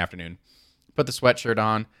later in the afternoon. Put the sweatshirt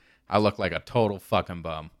on. I look like a total fucking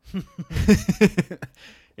bum.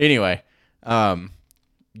 Anyway,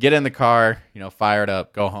 get in the car. Fire it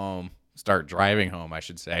up. Go home. Start driving home, I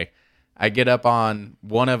should say. I get up on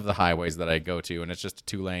one of the highways that I go to, and it's just a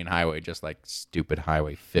 2-lane highway, just like stupid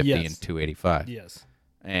Highway 50 and 285. Yes.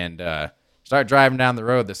 And start driving down the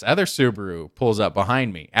road. This other Subaru pulls up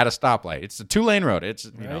behind me at a stoplight. It's a 2-lane road. It's,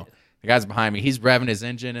 the guy's behind me. He's revving his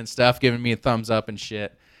engine and stuff, giving me a thumbs up and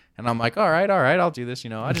shit. And I'm like, all right, I'll do this.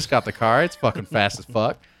 I just got the car. It's fucking fast as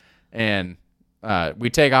fuck. And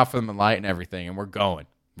we take off from the light and everything, and we're going.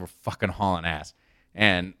 We're fucking hauling ass.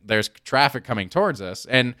 And there's traffic coming towards us.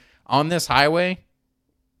 And on this highway,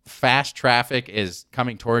 fast traffic is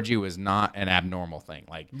coming towards you is not an abnormal thing.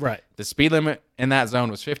 Like, the speed limit in that zone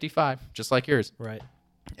was 55, just like yours. Right.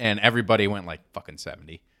 And everybody went like fucking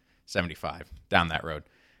 70, 75 down that road.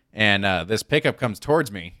 And this pickup comes towards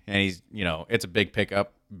me, and he's, it's a big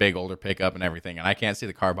pickup, big older pickup and everything. And I can't see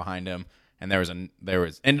the car behind him. And there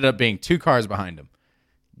was ended up being 2 cars behind him.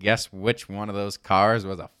 Guess which one of those cars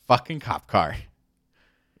was a fucking cop car?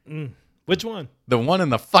 Which one? The one in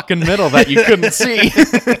the fucking middle that you couldn't see.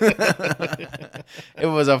 It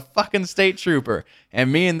was a fucking state trooper.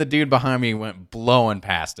 And me and the dude behind me went blowing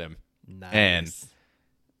past him. Nice.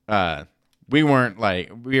 And we were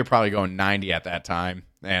probably going 90 at that time.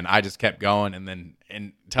 And I just kept going. And then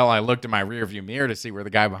until I looked in my rearview mirror to see where the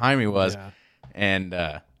guy behind me was. Yeah.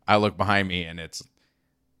 And I look behind me, and it's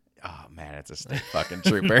a state fucking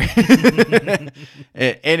trooper.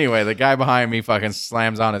 Anyway, the guy behind me fucking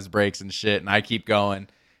slams on his brakes and shit, and I keep going,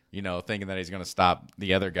 thinking that he's going to stop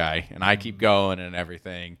the other guy. And I keep going and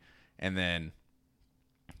everything, and then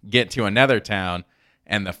get to another town,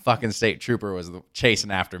 and the fucking state trooper was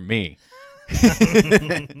chasing after me.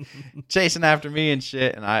 Chasing after me and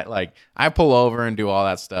shit, and I pull over and do all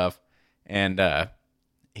that stuff, and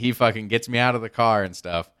he fucking gets me out of the car and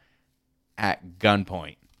stuff at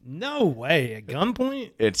gunpoint. No way. At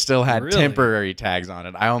gunpoint? It still had temporary tags on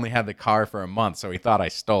it. I only had the car for a month, so he thought I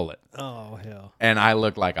stole it. Oh, hell. And I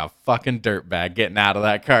looked like a fucking dirtbag getting out of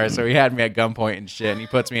that car. So he had me at gunpoint and shit, and he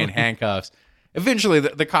puts me in handcuffs. Eventually,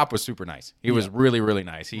 the cop was super nice. He was really, really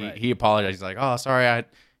nice. He apologized. He's like, oh, sorry, I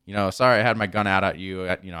had my gun out at you.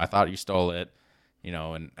 I thought you stole it,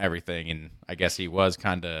 and everything. And I guess he was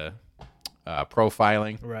kind of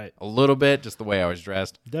profiling a little bit, just the way I was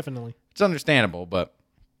dressed. Definitely. It's understandable, but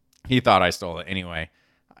he thought I stole it. Anyway,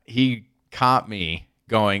 he caught me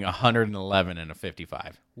going 111 in a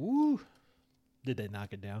 55. Woo. Did they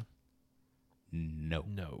knock it down? No.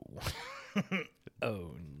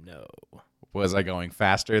 Oh, no. Was I going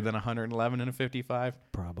faster than 111 in a 55?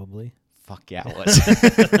 Probably. Fuck yeah, it was.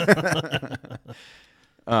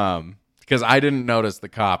 Because I didn't notice the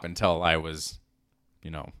cop until I was,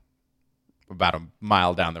 about a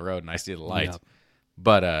mile down the road and I see the lights. Yep.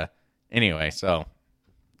 But anyway, so...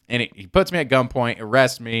 And he puts me at gunpoint,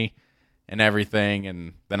 arrests me, and everything.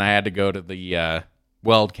 And then I had to go to the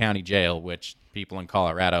Weld County Jail, which people in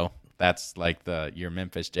Colorado, that's like your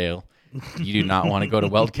Memphis jail. You do not want to go to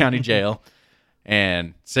Weld County Jail.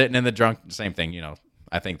 And sitting in the drunk, same thing,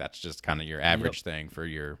 I think that's just kind of your average thing for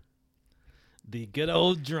the good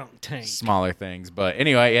old drunk tank. Smaller things. But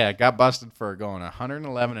anyway, yeah, got busted for going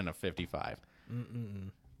 111 and a 55.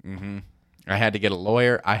 Mm-hmm. I had to get a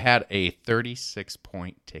lawyer. I had a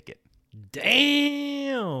 36-point ticket.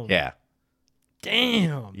 Damn. Yeah.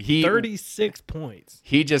 Damn. 36 points.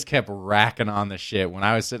 He just kept racking on the shit. When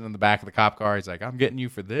I was sitting in the back of the cop car, he's like, I'm getting you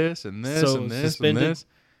for this and this So and this suspended? and this.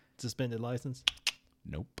 Suspended license?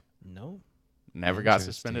 Nope. No. Never got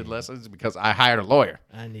suspended license because I hired a lawyer.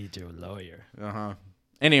 I need your lawyer. Uh-huh.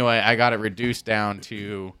 Anyway, I got it reduced down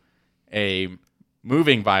to a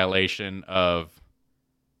moving violation of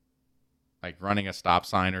like running a stop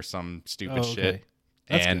sign or some stupid shit.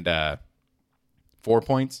 That's and 4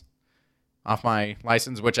 points off my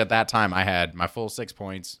license, which at that time I had my full 6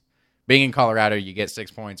 points. Being in Colorado, you get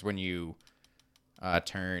 6 points when you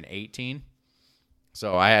turn 18.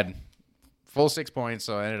 So I had full 6 points,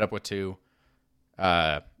 so I ended up with 2.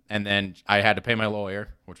 And then I had to pay my lawyer,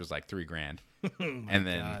 which was like $3,000. And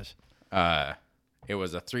then it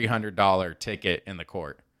was a $300 ticket in the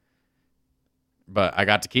court. But I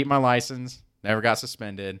got to keep my license, never got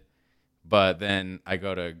suspended. But then I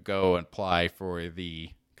go and apply for the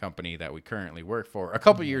company that we currently work for a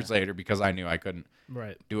couple years later because I knew I couldn't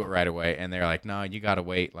do it right away. And they're like, no, you got to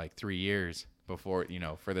wait like 3 years before,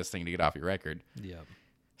 for this thing to get off your record. Yeah.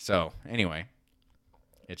 So anyway,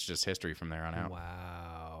 it's just history from there on out.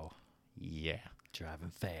 Wow. Yeah.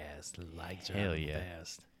 Driving fast. Like Hell driving yeah.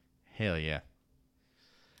 fast. Hell yeah.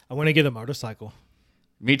 I want to get a motorcycle.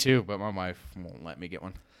 Me too, but my wife won't let me get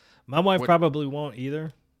one. My wife probably won't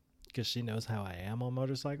either because she knows how I am on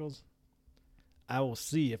motorcycles. I will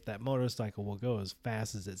see if that motorcycle will go as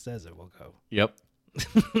fast as it says it will go. Yep.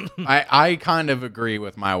 I kind of agree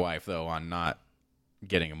with my wife, though, on not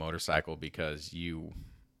getting a motorcycle because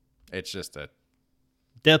it's just a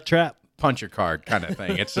death trap. Punch your card kind of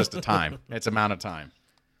thing. It's just a time. It's amount of time.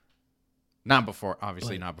 Not before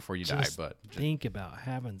you die, but think about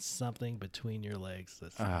having something between your legs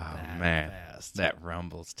that's fast. That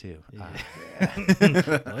rumbles too. Yeah.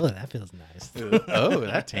 Oh, that feels nice. Oh,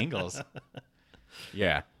 that tingles.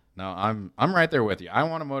 Yeah. No, I'm right there with you. I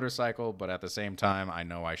want a motorcycle, but at the same time, I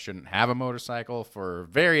know I shouldn't have a motorcycle for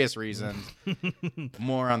various reasons.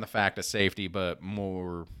 More on the fact of safety, but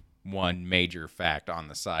more one major fact on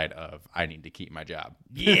the side of I need to keep my job.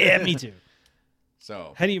 Yeah, me too.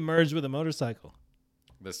 So how do you merge with a motorcycle?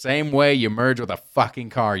 The same way you merge with a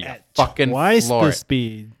fucking car. You at fucking twice floor the it.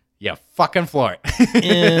 speed. You fucking floor it.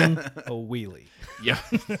 In a wheelie. Yeah.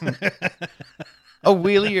 A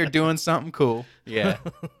wheelie or doing something cool. Yeah.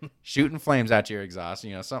 Shooting flames out your exhaust,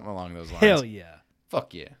 something along those lines. Hell yeah.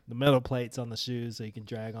 Fuck yeah. The metal plates on the shoes so you can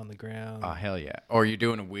drag on the ground. Oh, hell yeah. Or you're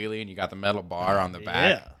doing a wheelie and you got the metal bar on the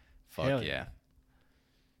back. Yeah. Fuck hell yeah.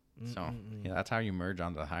 So, yeah, that's how you merge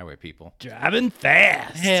onto the highway, people. Driving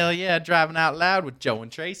fast. Hell yeah, driving out loud with Joe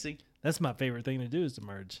and Tracy. That's my favorite thing to do is to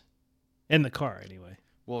merge. In the car, anyway.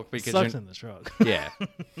 Well, because it sucks in the truck. Yeah.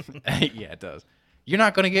 Yeah, it does. You're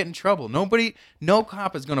not going to get in trouble. No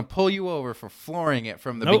cop is going to pull you over for flooring it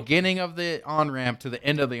from the beginning of the on-ramp to the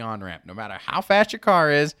end of the on-ramp. No matter how fast your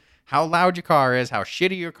car is, how loud your car is, how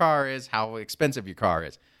shitty your car is, how expensive your car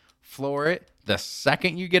is. Floor it the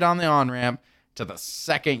second you get on the on-ramp to the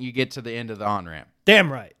second you get to the end of the on-ramp. Damn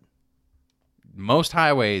right. Most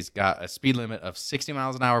highways got a speed limit of 60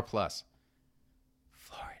 miles an hour plus.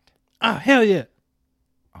 Floor it. Oh, hell yeah.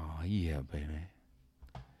 Oh, yeah, baby.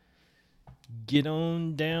 Get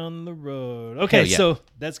on down the road. Okay, so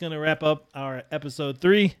that's going to wrap up our episode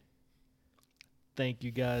 3. Thank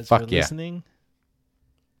you guys for listening.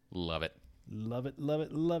 Love it. Love it, love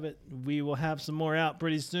it, love it. We will have some more out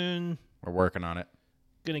pretty soon. We're working on it.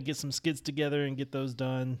 Going to get some skits together and get those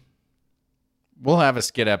done. We'll have a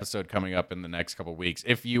skit episode coming up in the next couple weeks.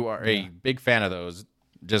 If you are a big fan of those,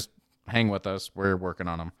 just hang with us. We're working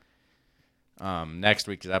on them. Next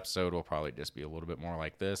week's episode will probably just be a little bit more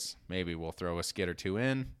like this. Maybe we'll throw a skit or two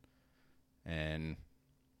in and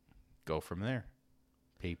go from there,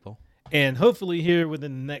 people. And hopefully here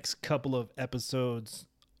within the next couple of episodes,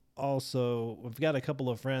 also, we've got a couple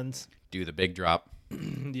of friends. Do the big drop.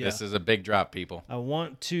 Yeah. This is a big drop, people. I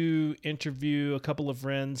want to interview a couple of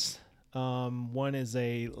friends. One is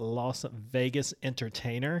a Las Vegas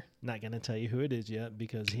entertainer. Not going to tell you who it is yet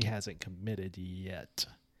because he hasn't committed yet.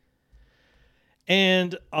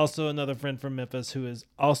 And also another friend from Memphis who is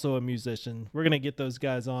also a musician. We're going to get those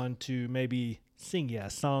guys on to maybe sing you a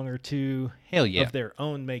song or two. Hell yeah. Of their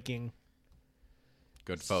own making.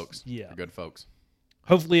 Good folks. Yeah. They're good folks.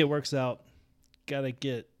 Hopefully it works out. Got to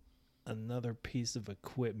get another piece of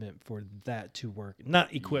equipment for that to work.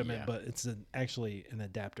 Not equipment, but it's actually an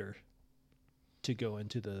adapter to go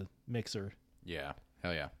into the mixer. Yeah.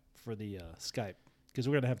 Hell yeah. For the Skype. Because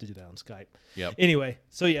we're going to have to do that on Skype. Yep. Anyway,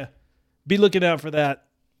 so yeah. Be looking out for that.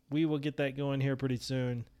 We will get that going here pretty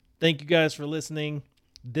soon. Thank you guys for listening.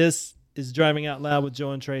 This is Driving Out Loud with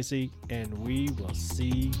Joe and Tracy, and we will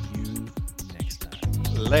see you next time.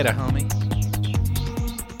 Later, homie.